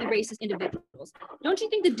openly racist individuals. Don't you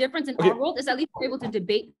think the difference in our world is at least we're able to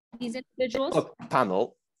debate these individuals? Look,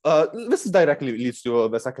 panel, this directly leads to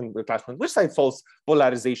the second flashpoint. Which side solves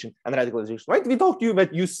polarization and radicalization, right? We talked to you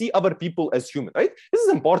that you see other people as human, right? This is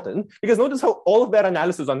important because notice how all of their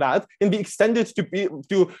analysis on that can be extended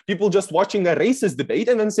to people just watching a racist debate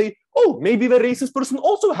and then say, oh, maybe the racist person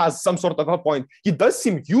also has some sort of a point. He does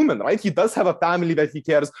seem human, right? He does have a family that he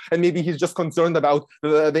cares, and maybe he's just concerned about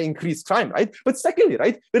the increased crime, right? But secondly,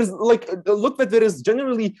 right, there is like, look that there is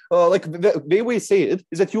generally, like the way we say it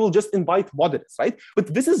is that you will just invite moderates, right?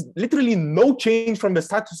 But this is literally no change from the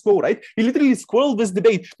status quo, right? He literally squirreled this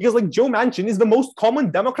debate because like Joe Manchin is the most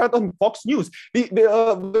common Democrat on Fox News. They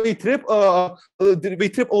trip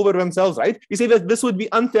over themselves, right? We say that this would be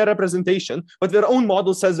unfair representation, but their own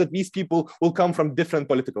model says that these people will come from different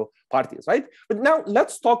political parties, right? But now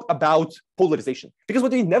let's talk about polarization, because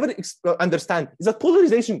what we never understand is that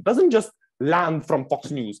polarization doesn't just land from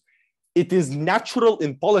Fox News. it is natural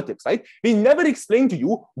in politics, right? We never explain to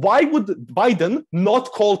you, why would Biden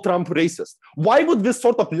not call Trump racist? Why would this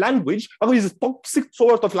sort of language, this toxic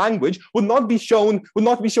sort of language, would not be shown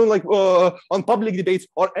like on public debates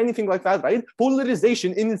or anything like that, right?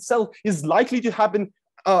 Polarization in itself is likely to happen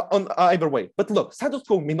on either way. But look, status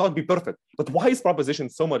quo may not be perfect, but why is proposition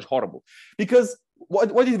so much horrible? Because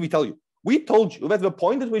what did we tell you? We told you that the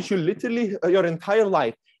point at which you literally your entire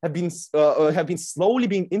life have been slowly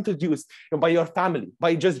being introduced by your family,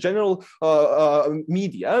 by just general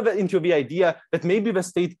media, into the idea that maybe the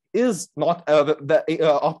state is not the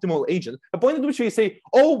optimal agent. The point at which we say,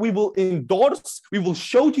 oh, we will endorse, we will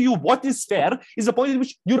show to you what is fair, is the point at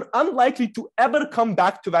which you're unlikely to ever come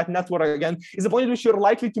back to that network again, is the point at which you're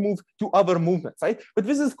likely to move to other movements, right? But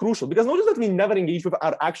this is crucial, because notice that we never engage with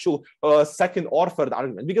our actual second or third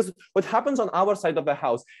argument, because what happens on our side of the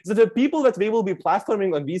house is that the people that they will be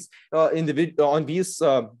platforming on these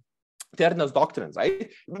fairness doctrines,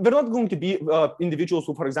 right? They're not going to be individuals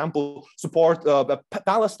who, for example, support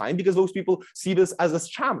Palestine, because those people see this as a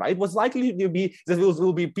scam, right? What's likely to be that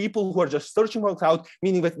will be people who are just searching for a cloud,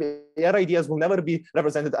 meaning that their ideas will never be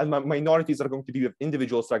represented, and minorities are going to be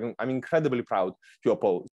individuals that I'm incredibly proud to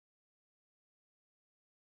oppose.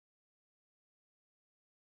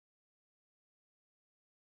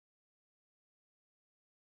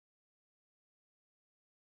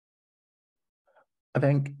 I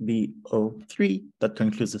think the 03, that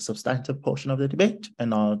concludes the substantive portion of the debate.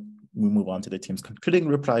 And now we move on to the team's concluding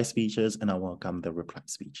reply speeches, and I welcome the reply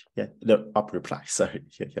speech. Yeah, the up reply, sorry.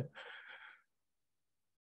 Yeah.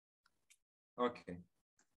 Okay.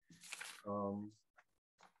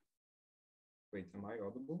 Wait, am I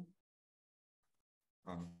audible?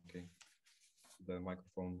 Oh, okay. The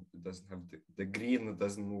microphone doesn't have the green, it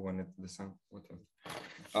doesn't move on it, the sound, whatever.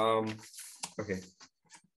 Okay.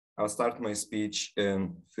 I'll start my speech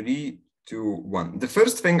in 3, 2, 1. The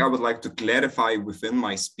first thing I would like to clarify within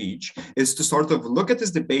my speech is to sort of look at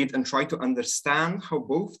this debate and try to understand how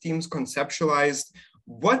both teams conceptualized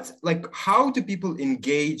how do people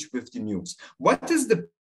engage with the news? What is the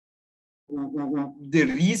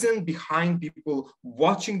reason behind people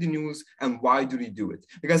watching the news, and why do they do it?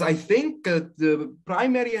 Because I think the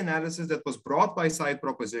primary analysis that was brought by side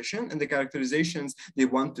proposition and the characterizations they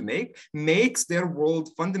want to make makes their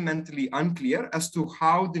world fundamentally unclear as to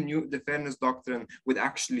how the fairness doctrine would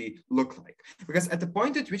actually look like. Because at the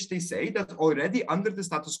point at which they say that already under the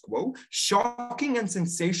status quo, shocking and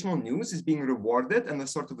sensational news is being rewarded, and a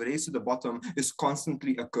sort of race to the bottom is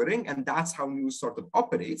constantly occurring, and that's how news sort of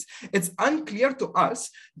operates, it's unclear to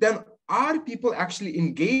us, then are people actually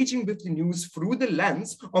engaging with the news through the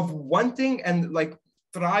lens of wanting and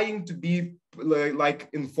trying to be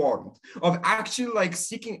informed, of actually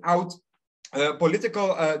seeking out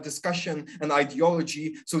political discussion and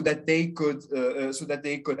ideology so that they could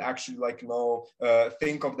actually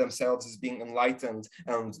think of themselves as being enlightened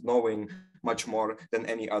and knowing much more than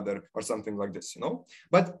any other, or something like this,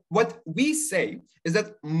 But what we say is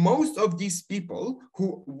that most of these people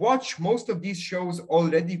who watch most of these shows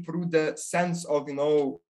already through the sense of,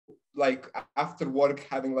 after work,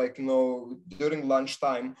 having during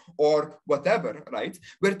lunchtime or whatever, right?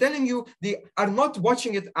 We're telling you they are not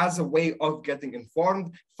watching it as a way of getting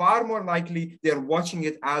informed. Far more likely, they're watching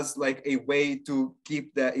it as a way to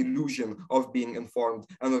keep the illusion of being informed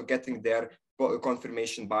and of getting their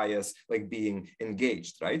confirmation bias being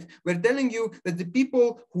engaged, right? We're telling you that the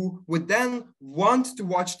people who would then want to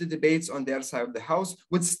watch the debates on their side of the house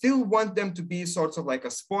would still want them to be sorts of like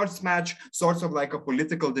a sports match, sorts of like a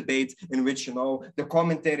political debate in which, the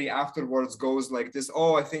commentary afterwards goes like this: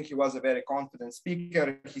 oh, I think he was a very confident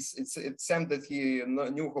speaker. It seemed that he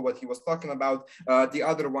knew what he was talking about. The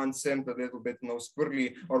other one seemed a little bit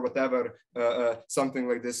squirrely or whatever, something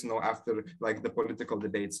like this, after the political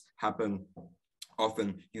debates happen.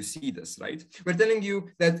 Often you see this, right? We're telling you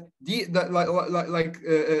that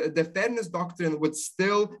the fairness doctrine would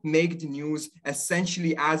still make the news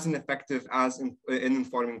essentially as ineffective as in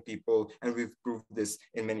informing people, and we've proved this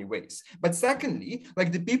in many ways. But secondly,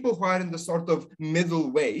 the people who are in the sort of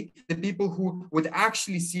middle way, the people who would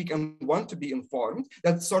actually seek and want to be informed,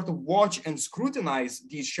 that sort of watch and scrutinize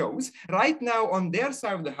these shows, right now on their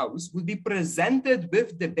side of the house would be presented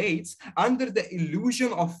with debates under the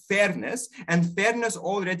illusion of fairness, and fairness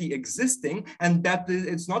already existing, and that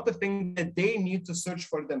it's not a thing that they need to search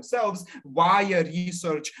for themselves via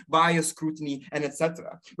research, via scrutiny, and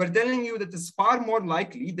etc. We're telling you that it's far more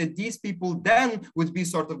likely that these people then would be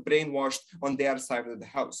sort of brainwashed on their side of the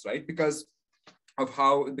house, right? Because of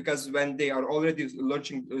how, because when they are already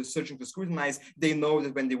searching to scrutinize, they know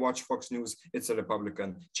that when they watch Fox News, it's a Republican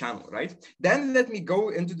channel, right? Then let me go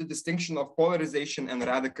into the distinction of polarization and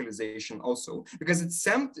radicalization also, because it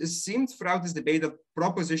seemed throughout this debate that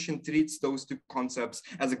proposition treats those two concepts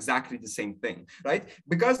as exactly the same thing, right?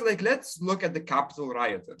 Because like, let's look at the Capitol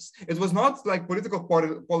rioters. It was not like political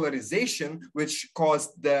polarization which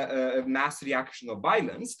caused the mass reaction of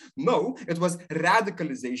violence. No, it was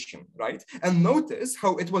radicalization, right? And notice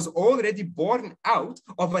how it was already born out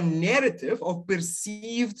of a narrative of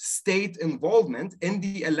perceived state involvement in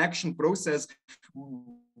the election process,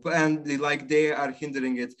 and they are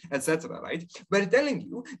hindering it, etc. Right? We're telling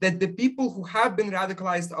you that the people who have been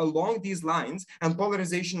radicalized along these lines, and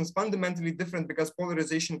polarization is fundamentally different because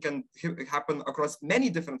polarization can happen across many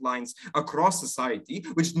different lines across society,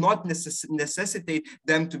 which not necessitate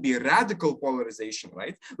them to be radical polarization,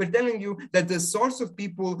 right? We're telling you that the source of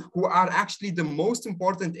people who are actually the most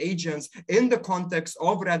important agents in the context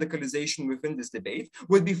of radicalization within this debate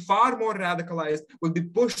will be far more radicalized, will be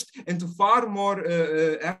pushed into far more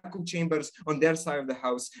echo chambers on their side of the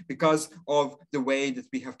house because of the way that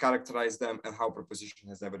we have characterized them and how proposition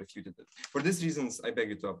has never refuted it. For these reasons, I beg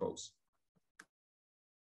you to oppose.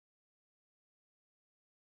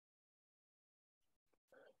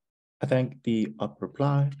 I think the up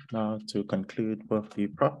reply. Now to conclude both the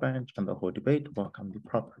prop bench and the whole debate, welcome the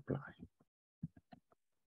prop reply.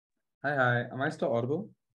 Hi. Am I still audible?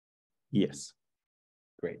 Yes.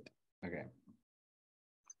 Great. Okay.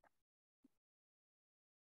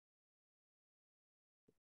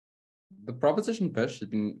 The proposition push has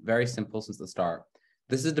been very simple since the start.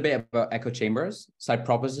 This is a debate about echo chambers. Side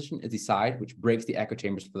proposition is the side which breaks the echo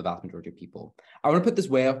chambers for the vast majority of people. I want to put this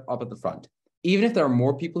way up at the front. Even if there are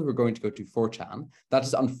more people who are going to go to 4chan, that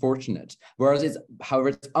is unfortunate. However,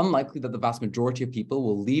 it's unlikely that the vast majority of people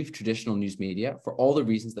will leave traditional news media for all the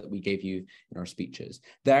reasons that we gave you in our speeches.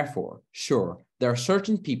 Therefore, sure, there are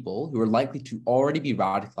certain people who are likely to already be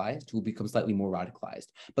radicalized who will become slightly more radicalized.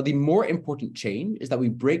 But the more important change is that we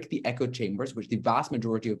break the echo chambers which the vast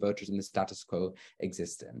majority of voters in the status quo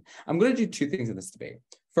exist in. I'm going to do two things in this debate.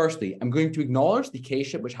 Firstly, I'm going to acknowledge the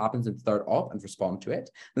K-ship which happens in third op and respond to it.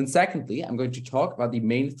 Then secondly, I'm going to talk about the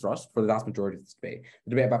main thrust for the vast majority of this debate,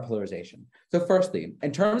 the debate about polarization. So firstly,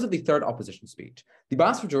 in terms of the third opposition speech, the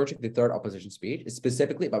vast majority of the third opposition speech is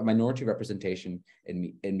specifically about minority representation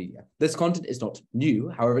in media. This content is not new,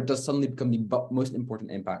 however, it does suddenly become the most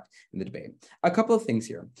important impact in the debate. A couple of things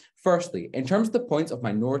here. Firstly, in terms of the points of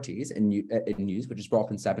minorities in news, which is brought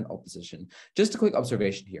up in 7 opposition, just a quick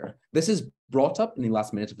observation here. This is brought up in the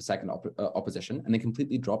last minute of a second opposition and then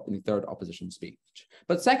completely dropped in the third opposition speech.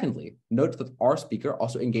 But secondly, note that our speaker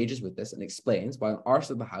also engages with this and explains why on our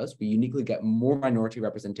side of the house, we uniquely get more minority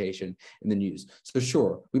representation in the news. So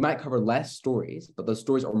sure, we might cover less stories, but those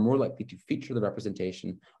stories are more likely to feature the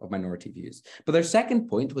representation of minority views. But their second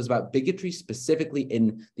point was about bigotry specifically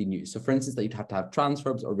in the news. So for instance, that you'd have to have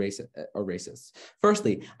transphobes or racists.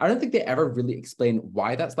 Firstly, I don't think they ever really explain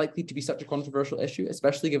why that's likely to be such a controversial issue,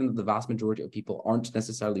 especially given that the vast majority of people aren't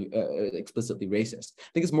necessarily explicitly racist. I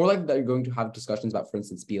think it's more likely that you're going to have discussions about, for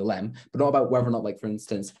instance, BLM, but not about whether or not, like, for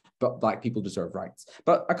instance, Black people deserve rights.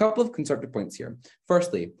 But a couple of constructive points here.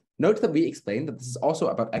 Firstly, note that we explained that this is also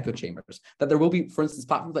about echo chambers, that there will be, for instance,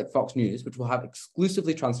 platforms like Fox News, which will have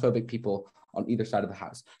exclusively transphobic people on either side of the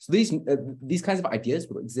house. So these kinds of ideas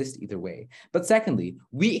will exist either way. But secondly,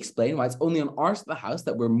 we explain why it's only on our side of the house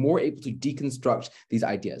that we're more able to deconstruct these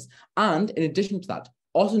ideas. And in addition to that,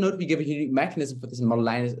 also note we give a unique mechanism for this in model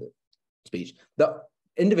line speech. The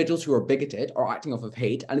individuals who are bigoted are acting off of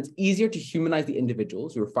hate, and it's easier to humanize the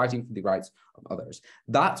individuals who are fighting for the rights of others.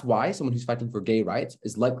 That's why someone who's fighting for gay rights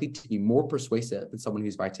is likely to be more persuasive than someone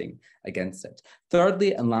who's fighting against it.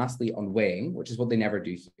 Thirdly, and lastly, on weighing, which is what they never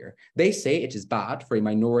do here, they say it is bad for a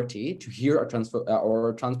minority to hear a trans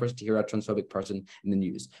person to hear a transphobic person in the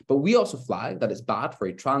news. But we also flag that it's bad for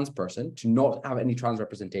a trans person to not have any trans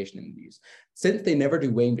representation in the news. Since they never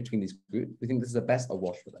do weighing between these groups, we think this is a best of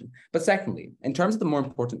wash for them. But secondly, in terms of the more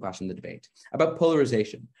important question in the debate about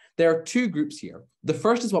polarization, there are two groups here. The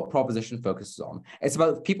first is what proposition focuses on. It's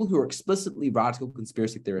about people who are explicitly radical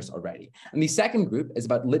conspiracy theorists already. And the second group is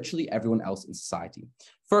about literally everyone else in society.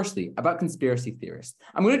 Firstly, about conspiracy theorists.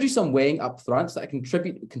 I'm going to do some weighing up front so I can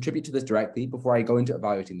contribute to this directly before I go into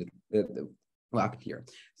evaluating lacked here.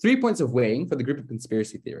 3 points of weighing for the group of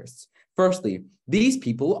conspiracy theorists. Firstly, these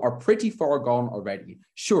people are pretty far gone already.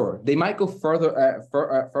 Sure, they might go further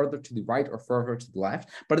to the right or further to the left,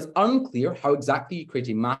 but it's unclear how exactly you create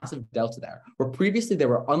a massive delta there, where previously they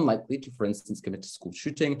were unlikely to, for instance, commit to school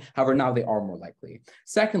shooting. However, now they are more likely.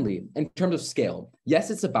 Secondly, in terms of scale,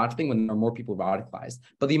 yes, it's a bad thing when there are more people radicalized,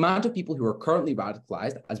 but the amount of people who are currently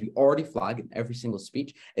radicalized, as we already flag in every single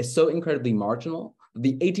speech, is so incredibly marginal.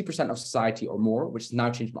 The 80% of society or more, which has now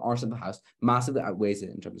changed from our side of the house, massively outweighs it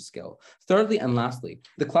in terms of skill. Thirdly, and lastly,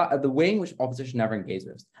 the way in which opposition never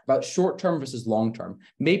engages, about short-term versus long-term.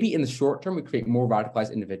 Maybe in the short term, we create more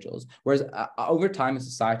radicalized individuals, whereas over time, as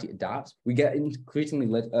society adapts, we get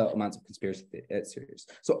increasingly amounts of conspiracy theories.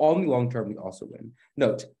 So on the long term, we also win.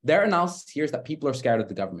 Note, their analysis here is that people are scared of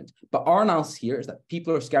the government, but our analysis here is that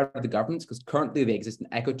people are scared of the governments because currently they exist in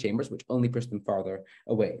echo chambers, which only push them farther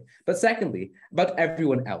away. But secondly, about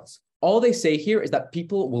everyone else, all they say here is that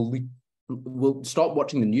people will stop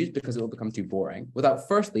watching the news because it will become too boring, without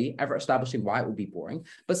firstly ever establishing why it will be boring,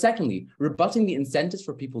 but secondly rebutting the incentives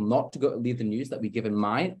for people not to leave the news that we give in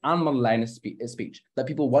mine and Madeleina's speech, that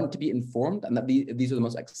people want to be informed and that these are the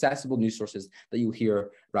most accessible news sources that you'll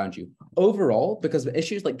hear around you. Overall, because of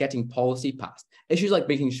issues like getting policy passed, issues like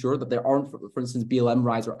making sure that there aren't, for instance, BLM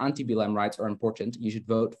rights or anti-BLM rights are important, you should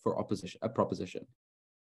vote for a proposition.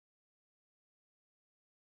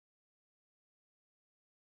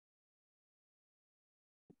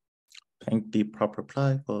 Thank the prop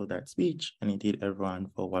reply for that speech, and indeed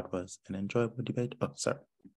everyone for what was an enjoyable debate. Oh, sorry.